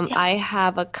 Yeah, I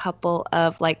have a couple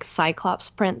of Cyclops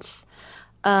prints.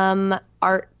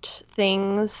 Art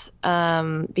things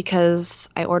because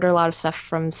I order a lot of stuff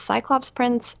from Cyclops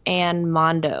Prints and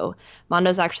Mondo.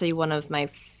 Mondo's actually one of my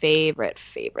favorite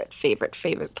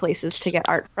places to get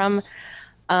art from.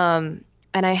 And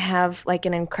I have an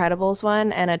Incredibles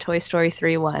one and a Toy Story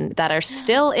 3 one that are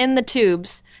still in the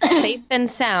tubes, safe and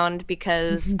sound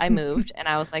because I moved and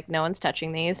I was like, no one's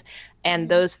touching these. And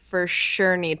those for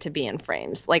sure need to be in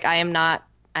frames. I am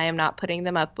not putting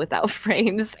them up without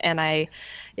frames, and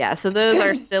so those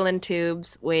are still in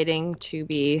tubes waiting to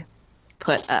be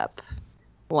put up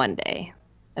one day,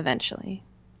 eventually.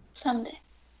 Someday.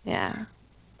 Yeah.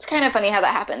 It's kind of funny how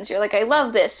that happens. You're like, I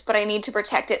love this, but I need to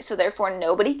protect it, so therefore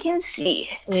nobody can see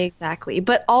it. Exactly.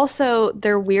 But also,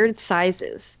 they're weird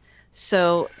sizes.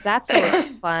 So that's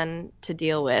always fun to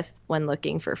deal with when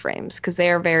looking for frames, because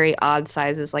they are very odd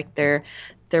sizes. They're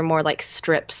more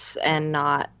strips and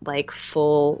not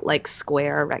full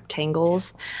square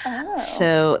rectangles. Oh.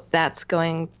 So that's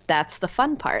the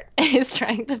fun part is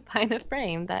trying to find a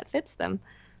frame that fits them.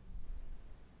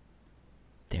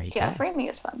 There you go. Yeah, framing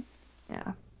is fun.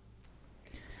 Yeah.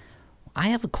 I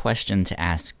have a question to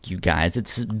ask you guys.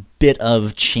 It's a bit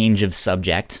of change of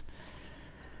subject.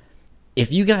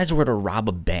 If you guys were to rob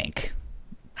a bank,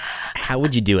 how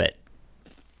would you do it?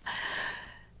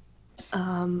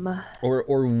 Or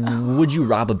would you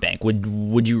rob a bank?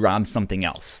 Would you rob something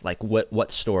else? Like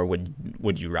what store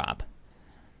would you rob?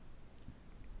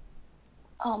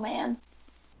 Oh man.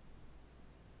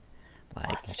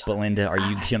 Like, Belinda, are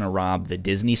you gonna rob the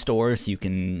Disney store so you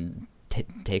can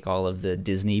take all of the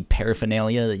Disney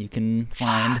paraphernalia that you can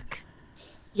find?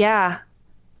 Yeah,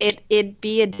 it'd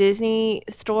be a Disney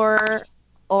store,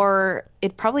 or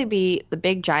it'd probably be the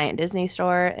big giant Disney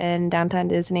store in downtown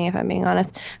Disney, if I'm being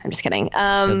honest. I'm just kidding.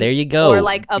 So there you go. Or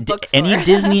like a bookstore. Any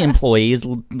Disney employees,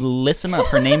 listen up.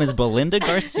 Her name is Belinda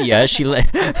Garcia.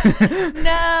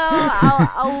 No,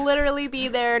 I'll literally be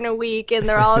there in a week, and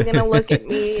they're all gonna look at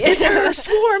me. It's her,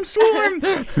 swarm.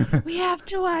 We have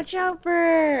to watch out for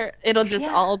her. It'll just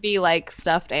all be like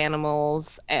stuffed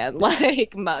animals and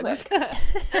like mugs.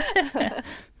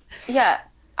 Yeah.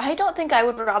 I don't think I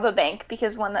would rob a bank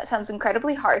because, one, that sounds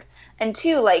incredibly hard, and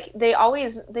two, like they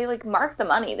like mark the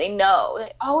money. They know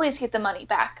they always get the money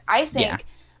back. I think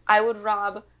I would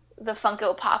rob the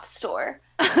Funko Pop store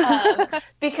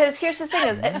because here's the thing: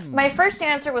 is my first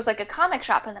answer was like a comic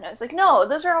shop, and then I was like, no,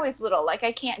 those are always little. Like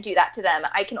I can't do that to them.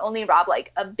 I can only rob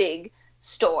like a big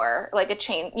store, like a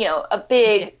chain, a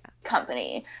big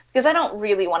company, because I don't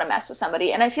really want to mess with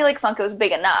somebody, and I feel like Funko's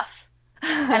big enough.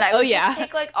 And I would just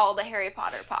take like all the Harry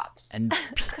Potter pops. And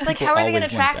like, how are they going to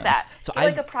track that? So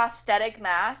like a prosthetic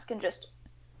mask and just.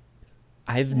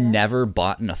 I've never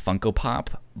bought a Funko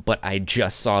Pop, but I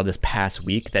just saw this past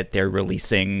week that they're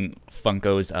releasing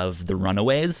Funkos of the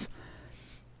Runaways,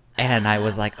 and I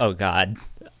was like, oh god.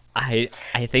 I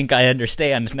think I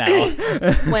understand now.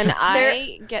 When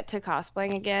I get to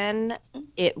cosplaying again,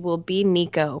 it will be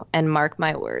Nico, and mark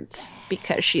my words,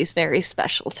 because she's very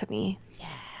special to me.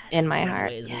 In my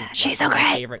heart. Yeah. She's so great.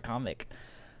 My favorite comic.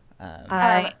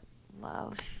 I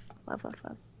love.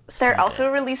 They're also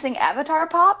releasing Avatar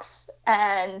Pops,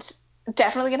 and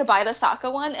definitely going to buy the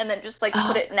Sokka one, and then just like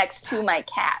put it next to my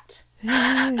cat.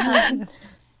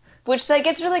 Which like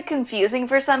gets really confusing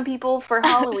for some people. For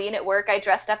Halloween at work, I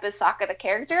dressed up as Sokka the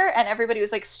character, and everybody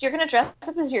was like, so you're going to dress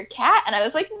up as your cat? And I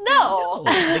was like, no.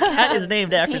 The cat is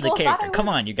named after the character. Come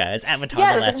on, you guys.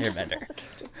 Avatar The Last Airbender.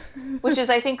 Which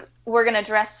is, I think we're going to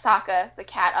dress Sokka the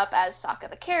cat up as Sokka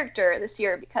the character this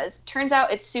year, because it turns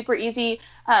out it's super easy.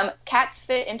 Cats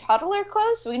fit in toddler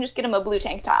clothes, so we can just get him a blue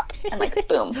tank top, and like,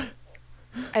 boom.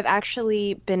 I've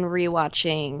actually been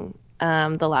rewatching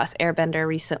The Last Airbender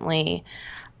recently.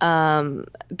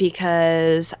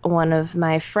 Because one of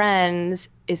my friends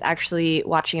is actually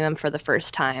watching them for the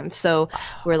first time. So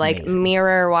we're like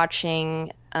mirror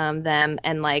watching them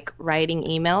and like writing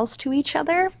emails to each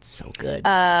other. So good.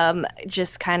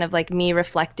 Just kind of like me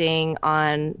reflecting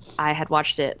on, I had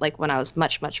watched it like when I was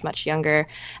much, much, much younger,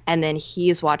 and then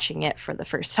he's watching it for the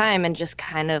first time, and just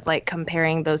kind of like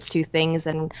comparing those two things,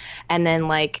 and then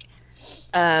like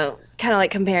kind of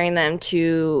like comparing them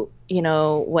to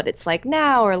what it's like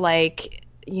now, or like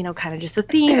kind of just the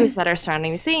themes that are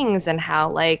surrounding these things, and how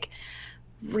like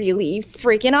really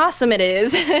freaking awesome it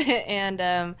is.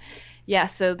 And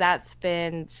so that's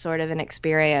been sort of an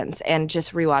experience, and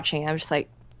just rewatching, I'm just like,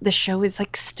 the show is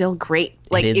like still great.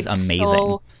 Like it's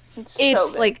amazing. It's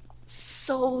like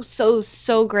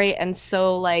so great, and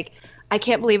so like I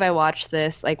can't believe I watched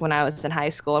this like when I was in high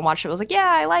school and watched it. I was like,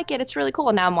 yeah, I like it. It's really cool.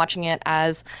 And now I'm watching it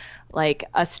as like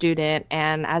a student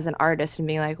and as an artist, and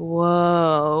being like,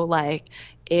 whoa, like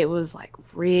it was like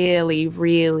really,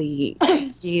 really,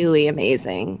 really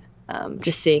amazing.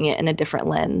 Just seeing it in a different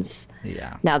lens.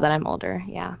 Yeah. Now that I'm older.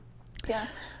 Yeah. Yeah.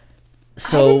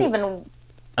 So. I didn't even.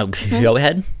 Oh, go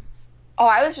ahead. Oh,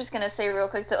 I was just going to say real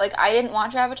quick that, like, I didn't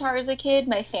watch Avatar as a kid.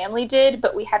 My family did,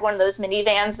 but we had one of those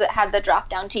minivans that had the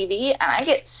drop-down TV, and I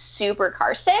get super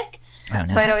car sick. Oh, no.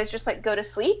 So I'd always just, like, go to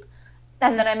sleep.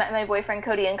 And then I met my boyfriend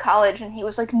Cody in college, and he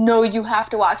was like, no, you have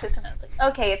to watch this. And I was like,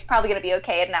 okay, it's probably going to be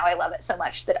okay. And now I love it so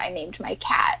much that I named my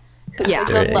cat. Yeah.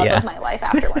 It's the love of my life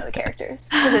after one of the characters.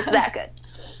 Because it's that good.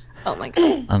 Oh, my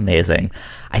God. Amazing.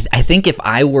 I think if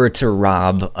I were to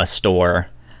rob a store,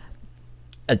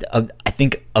 I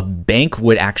think a bank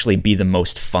would actually be the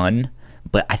most fun,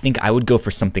 but I think I would go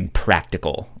for something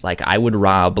practical. Like I would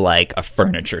rob like a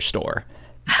furniture store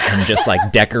and just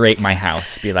like decorate my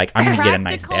house. Be like, I'm gonna get a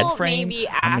nice bed frame. Maybe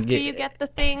after you get the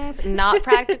things, not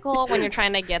practical when you're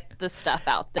trying to get the stuff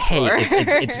out the door.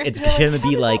 Hey, it's gonna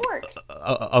be like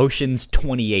Ocean's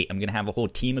 28. I'm gonna have a whole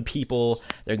team of people.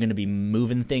 They're gonna be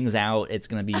moving things out. It's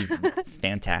gonna be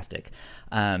fantastic.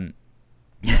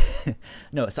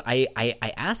 No, so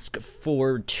I ask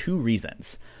for two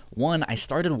reasons. One, I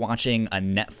started watching a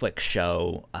Netflix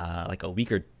show like a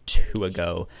week or two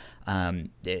ago.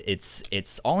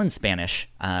 It's all in Spanish.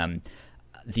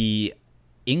 The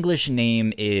English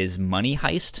name is Money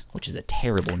Heist, which is a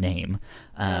terrible name.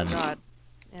 Oh God.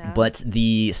 Yeah. But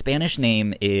the Spanish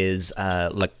name is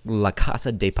La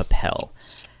Casa de Papel,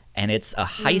 and it's a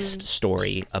heist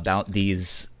story about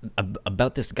this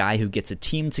guy who gets a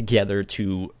team together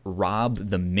to rob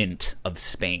the mint of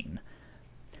Spain.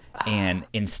 And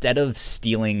instead of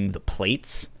stealing the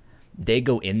plates, they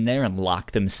go in there and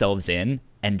lock themselves in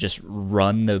and just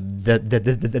run the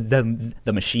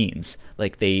machines.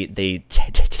 Like they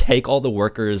take all the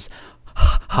workers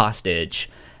hostage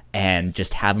and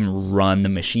just have them run the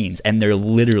machines, and they're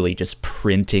literally just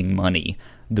printing money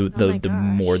the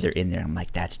more they're in there. I'm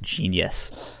like, that's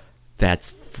genius. That's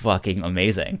fucking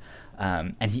amazing.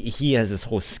 And he has this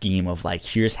whole scheme of like,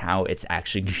 here's how it's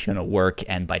actually gonna work,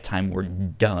 and by the time we're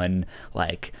done,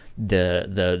 like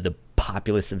the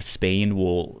populace of Spain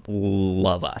will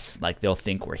love us. Like they'll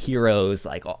think we're heroes,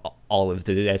 like all of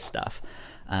that stuff.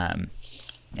 And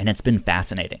it's been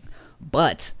fascinating.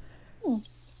 But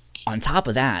on top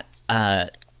of that,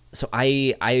 so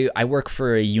I work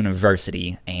for a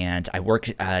university, and I work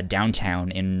downtown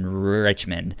in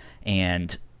Richmond,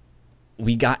 and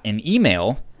we got an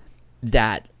email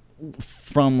that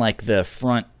from like the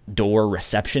front door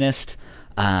receptionist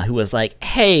who was like,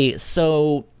 hey,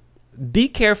 so be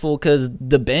careful because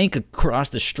the bank across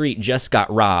the street just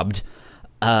got robbed,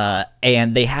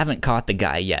 and they haven't caught the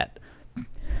guy yet.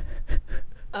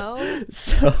 Oh,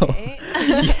 so okay.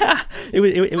 Yeah,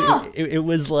 it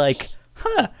was like,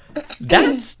 huh,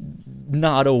 that's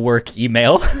not a work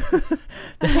email.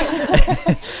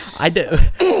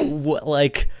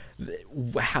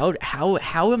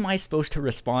 How am I supposed to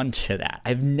respond to that?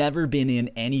 I've never been in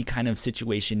any kind of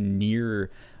situation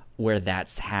near where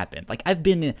that's happened. Like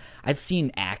I've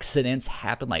seen accidents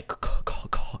happen, like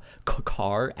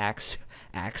car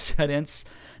accidents.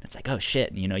 It's like, oh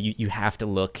shit, you have to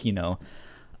look,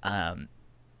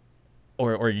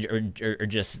 or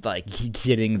just like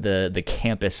getting the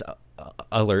campus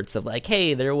alerts of like,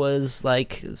 hey, there was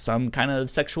like some kind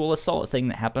of sexual assault thing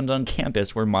that happened on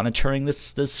campus. We're monitoring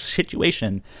this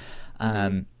situation.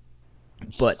 But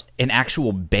an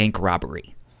actual bank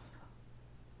robbery,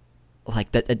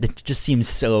 like that just seems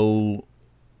so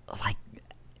like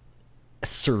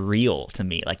surreal to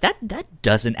me. Like that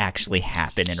doesn't actually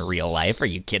happen in real life. Are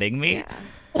you kidding me?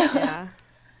 Yeah.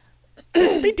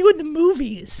 That's what they do in the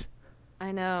movies.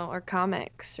 I know, or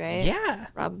comics, right? Yeah.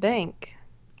 Rob a bank.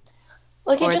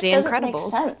 Like, or it just The doesn't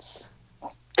Incredibles. make sense.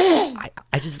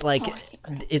 I just like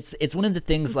it's one of the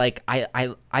things, like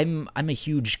I'm a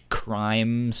huge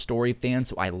crime story fan,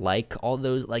 so I like all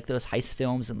those heist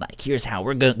films, and like, here's how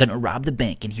we're gonna rob the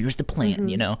bank, and here's the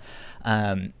plan,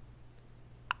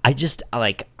 I just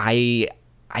like I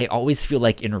always feel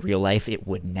like in real life it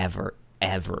would never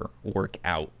ever work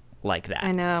out like that.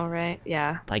 I know, right?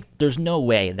 Yeah. Like there's no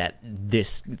way that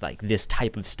this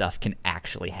type of stuff can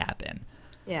actually happen.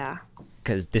 Yeah.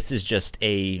 Because this is just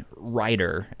a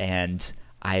writer, and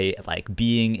I like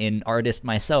being an artist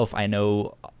myself. I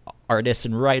know artists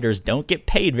and writers don't get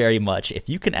paid very much. If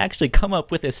you can actually come up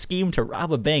with a scheme to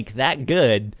rob a bank that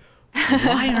good,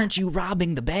 why aren't you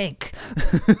robbing the bank?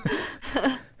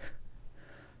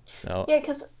 So yeah,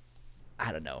 because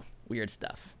I don't know, weird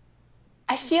stuff.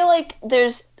 I feel like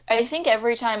I think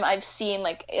every time I've seen,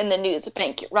 like, in the news, a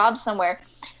bank get robbed somewhere,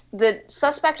 the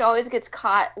suspect always gets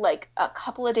caught, like, a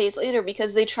couple of days later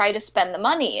because they try to spend the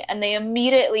money, and they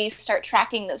immediately start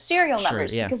tracking those serial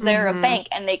numbers because they're a bank,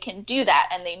 and they can do that,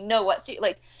 and they know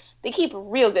they keep a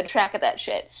real good track of that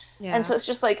shit. Yeah. And so it's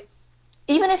just, like,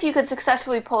 even if you could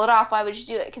successfully pull it off, why would you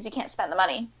do it? Because you can't spend the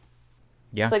money.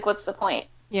 Yeah. It's like, what's the point?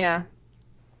 Yeah.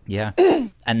 Yeah.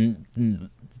 And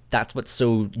that's what's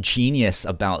so genius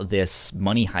about this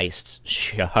Money Heist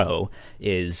show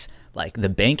is, like, the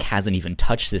bank hasn't even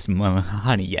touched this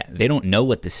money yet. They don't know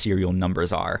what the serial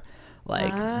numbers are.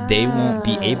 Like, they won't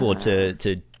be able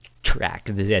to track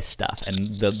this stuff. And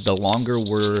the longer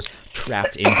we're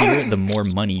trapped in here, the more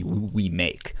money we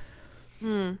make.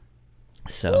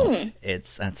 So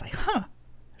it's like, huh,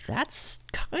 that's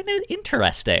kind of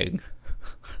interesting.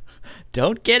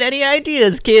 Don't get any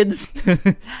ideas, kids.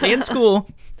 Stay in school.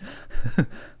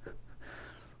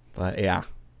 But yeah,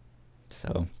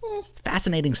 so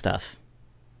fascinating stuff.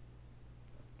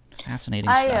 Fascinating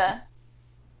stuff.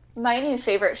 My new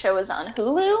favorite show is on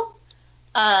Hulu.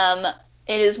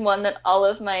 It is one that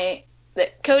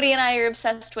that Cody and I are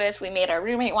obsessed with. We made our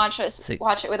roommate watch it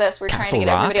with us. We're trying to get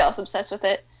everybody else obsessed with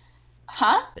it.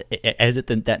 Huh? Is it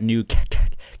that new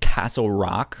Castle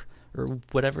Rock or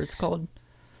whatever it's called?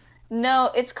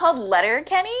 No, it's called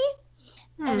Letterkenny,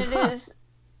 and it is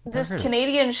this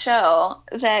Canadian show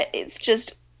that it's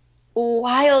just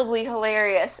wildly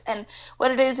hilarious. And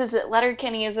what it is that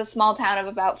Letterkenny is a small town of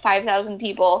about 5,000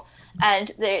 people,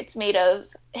 and it's made of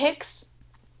Hicks,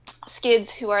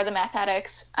 Skids, who are the math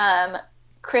addicts,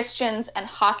 Christians, and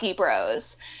hockey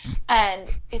bros. And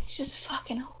it's just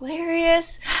fucking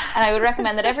hilarious. And I would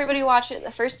recommend that everybody watch it.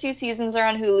 The first 2 seasons are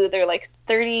on Hulu. They're like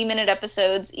 30-minute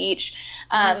episodes each.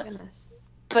 Oh my goodness.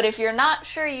 But if you're not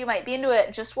sure you might be into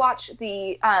it, just watch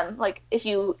the, if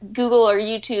you Google or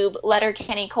YouTube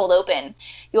Letterkenny Cold Open,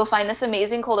 you'll find this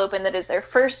amazing cold open that is their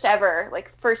first ever,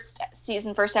 first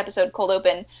season, first episode cold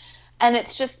open. And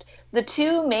it's just the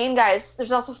 2 main guys.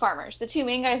 There's also farmers. The 2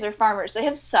 main guys are farmers. They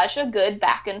have such a good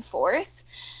back and forth.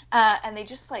 And they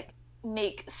just,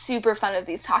 make super fun of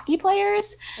these hockey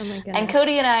players. Oh my goodness. And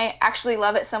Cody and I actually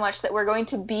love it so much that we're going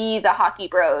to be the hockey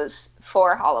bros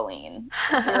for Halloween.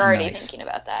 So we're already thinking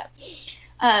about that.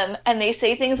 And they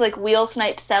say things like wheel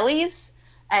sniped sellies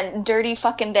and dirty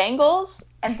fucking dangles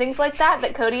and things like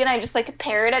that Cody and I just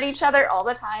parrot at each other all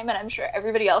the time. And I'm sure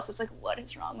everybody else is like, what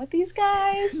is wrong with these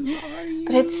guys?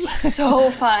 But it's so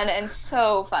fun and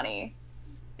so funny.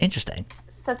 Interesting.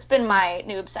 So that's been my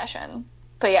new obsession.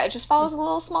 But yeah, it just follows a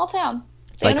little small town.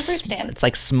 And a fruit stand. It's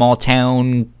like small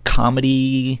town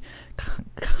comedy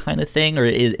kind of thing, or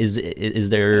is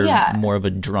there more of a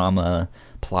drama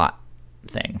plot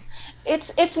thing?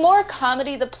 It's more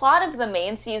comedy. The plot of the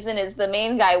main season is the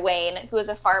main guy, Wayne, who is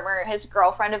a farmer. His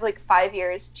girlfriend of 5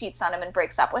 years cheats on him and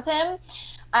breaks up with him.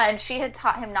 And she had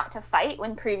taught him not to fight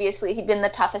when previously he'd been the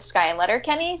toughest guy in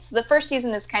Letterkenny. So the first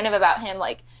season is kind of about him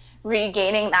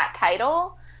regaining that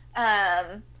title.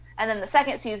 And then the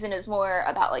second season is more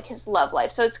about his love life.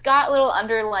 So it's got little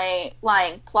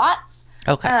underlying plots.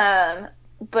 Okay.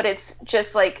 But it's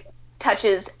just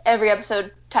every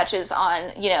episode touches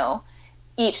on,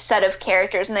 each set of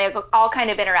characters, and they all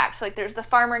kind of interact. So there's the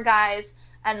farmer guys,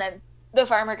 and then the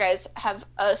farmer guys have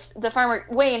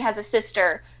Wayne has a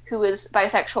sister who is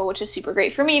bisexual, which is super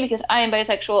great for me because I am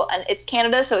bisexual, and it's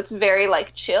Canada, so it's very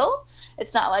chill.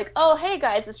 It's not oh, hey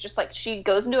guys, it's just she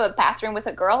goes into a bathroom with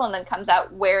a girl and then comes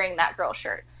out wearing that girl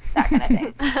shirt, that kind of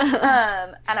thing.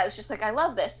 And I was just I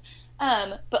love this.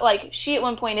 But she at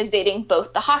one point is dating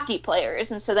both the hockey players,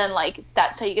 and so then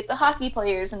that's how you get the hockey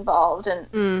players involved,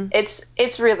 and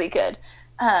it's really good.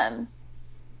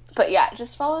 But yeah,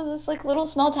 just follow this little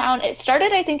small town. It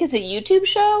started, I think, as a YouTube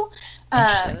show,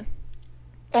 and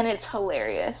it's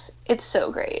hilarious. It's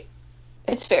so great.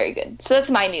 It's very good. So that's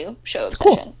my new show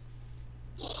obsession. Cool.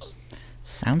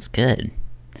 Sounds good.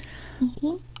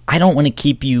 Mm-hmm. I don't want to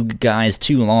keep you guys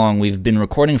too long. We've been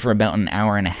recording for about an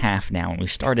hour and a half now, and we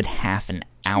started half an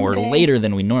hour later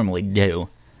than we normally do.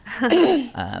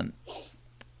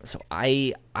 So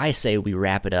I say we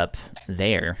wrap it up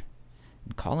there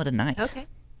and call it a night. Okay.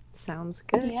 Sounds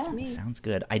good to me. Sounds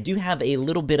good. I do have a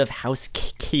little bit of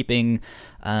housekeeping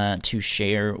to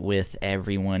share with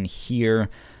everyone here.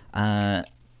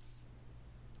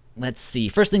 Let's see.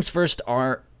 First things first,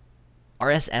 our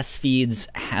RSS feeds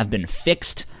have been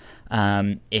fixed.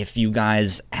 If you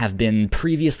guys have been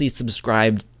previously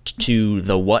subscribed to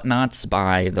The Whatnots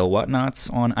by The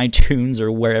Whatnots on iTunes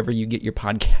or wherever you get your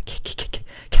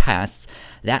podcasts,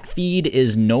 that feed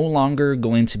is no longer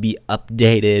going to be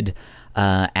updated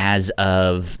as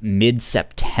of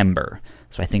mid-September.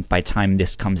 So I think by the time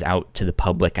this comes out to the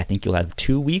public, I think you'll have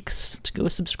 2 weeks to go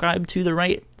subscribe to the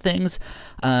right things.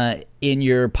 In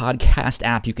your podcast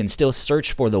app, you can still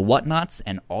search for The Whatnots,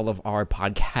 and all of our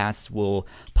podcasts will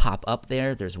pop up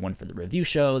there. There's one for the review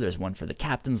show, there's one for the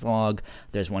Captain's Log,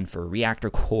 there's one for Reactor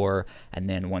Core, and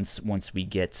then once we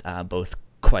get both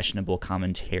Questionable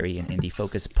Commentary and Indie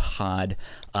Focus Pod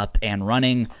up and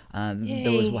running,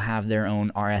 those will have their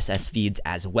own RSS feeds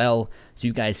as well, so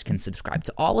you guys can subscribe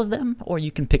to all of them, or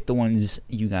you can pick the ones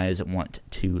you guys want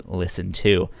to listen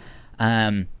to.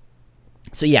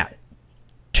 So yeah,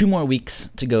 2 more weeks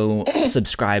to go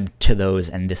subscribe to those,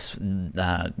 and this,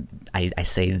 I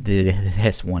say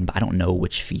this one, but I don't know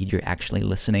which feed you're actually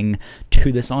listening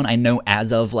to this on. I know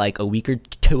as of a week or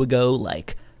 2 ago,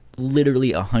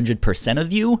 literally 100%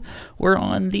 of you were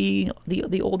on the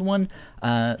old one.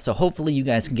 So hopefully you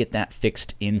guys can get that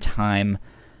fixed in time.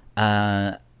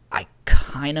 I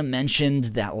kind of mentioned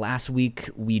that last week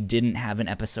we didn't have an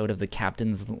episode of the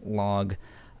Captain's Log,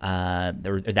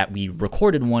 or that we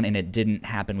recorded one and it didn't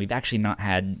happen. We've actually not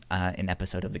had an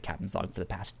episode of the Captain's Log for the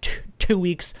past two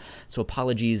weeks, so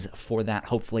apologies for that.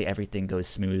 Hopefully everything goes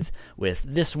smooth with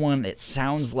this one. It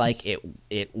sounds like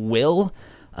it will.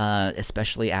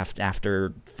 Especially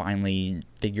after finally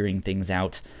figuring things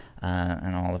out.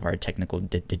 and all of our technical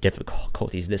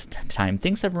difficulties this time.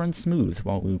 Things have run smooth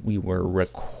while we were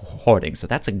recording, so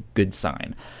that's a good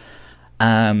sign.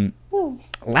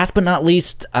 Last but not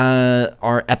least,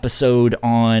 our episode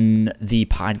on the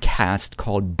podcast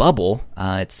called Bubble.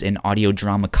 It's an audio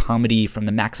drama comedy from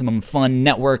the Maximum Fun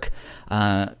Network.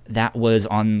 That was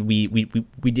on, we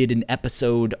did an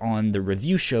episode on the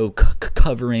review show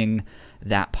covering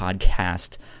that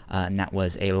podcast, and that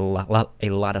was a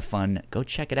lot of fun. Go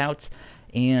check it out.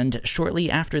 And shortly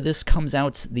after this comes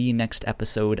out, the next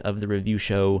episode of the review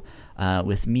show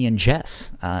with me and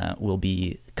Jess will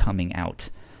be coming out.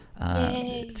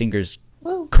 Fingers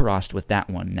crossed with that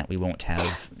one, that we won't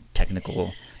have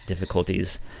technical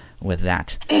difficulties with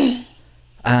that.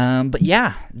 But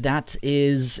yeah, that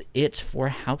is it for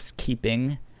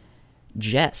housekeeping.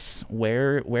 Jess,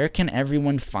 where can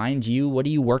everyone find you? What are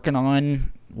you working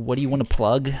on? What do you want to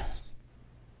plug?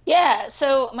 Yeah,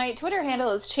 so my Twitter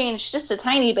handle has changed just a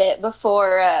tiny bit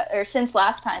before or since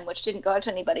last time, which didn't go out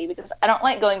to anybody because I don't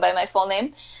like going by my full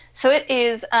name. So it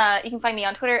is, you can find me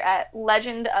on Twitter at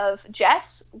Legend of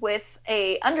Jess with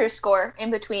a underscore in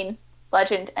between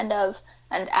legend and of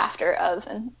and after of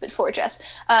and before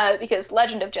Jess, because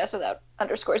Legend of Jess without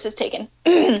underscores is taken.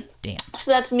 Damn.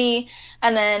 So that's me.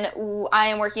 And then I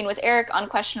am working with Eric on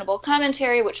Questionable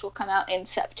Commentary, which will come out in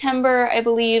September, I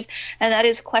believe. And that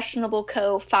is Questionable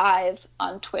Co 5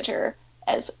 on Twitter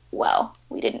as well.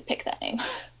 We didn't pick that name.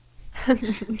 There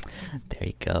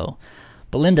you go.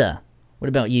 Belinda, what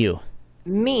about you?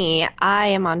 Me, I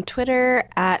am on Twitter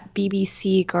at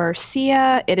BBC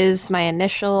Garcia. It is my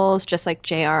initials, just like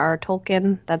J.R.R.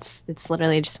 Tolkien. It's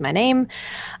literally just my name.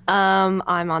 I'm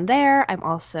on there. I'm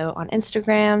also on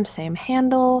Instagram, same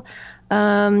handle.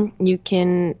 You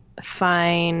can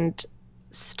find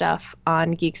stuff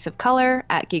on Geeks of Color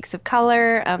at Geeks of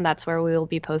Color. That's where we will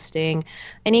be posting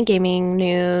any gaming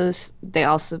news. They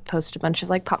also post a bunch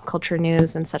of like pop culture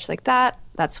news and such like that.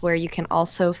 That's where you can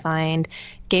also find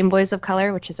Game Boys of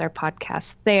Color, which is our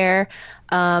podcast there.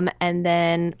 And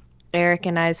then Eric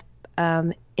and I's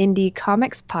Indie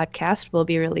Comics podcast will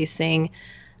be releasing,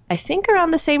 I think,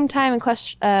 around the same time.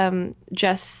 And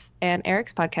Jess and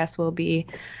Eric's podcast will be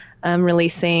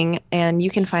releasing, and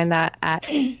you can find that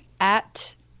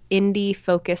at Indie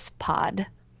Focus Pod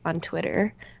on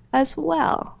Twitter as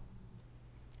well.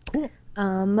 Cool.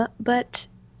 But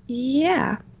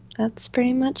yeah, that's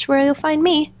pretty much where you'll find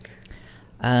me.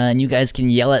 And you guys can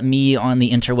yell at me on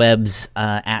the interwebs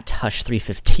at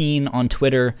Hush315 on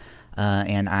Twitter.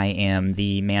 And I am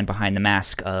the man behind the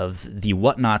mask of the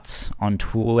Whatnots on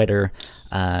Twitter.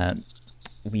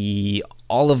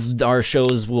 All of our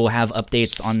shows will have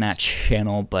updates on that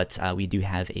channel, but we do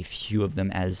have a few of them,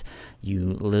 as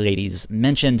you ladies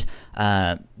mentioned,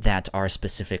 that are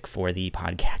specific for the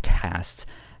podcasts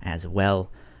as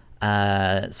well.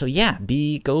 So yeah,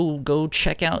 go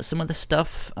check out some of the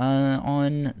stuff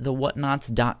on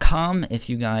thewhatnots.com. If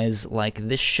you guys like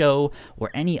this show or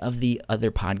any of the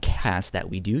other podcasts that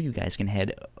we do, you guys can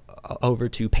head over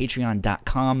to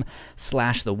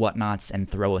patreon.com/thewhatnots and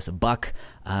throw us a buck.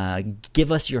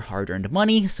 Give us your hard-earned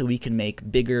money so we can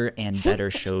make bigger and better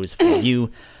shows for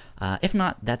you. If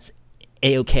not, that's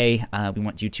A-okay. We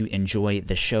want you to enjoy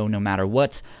the show no matter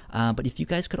what. But if you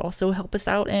guys could also help us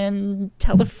out and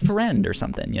tell a friend or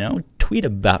something, tweet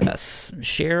about us,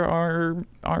 share our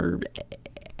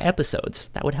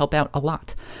episodes. That would help out a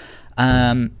lot.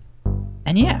 And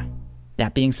yeah,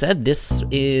 that being said, this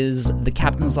is the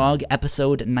Captain's Log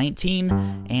episode 19,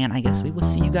 and I guess we will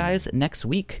see you guys next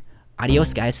week.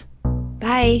 Adios, guys.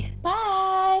 Bye. Bye.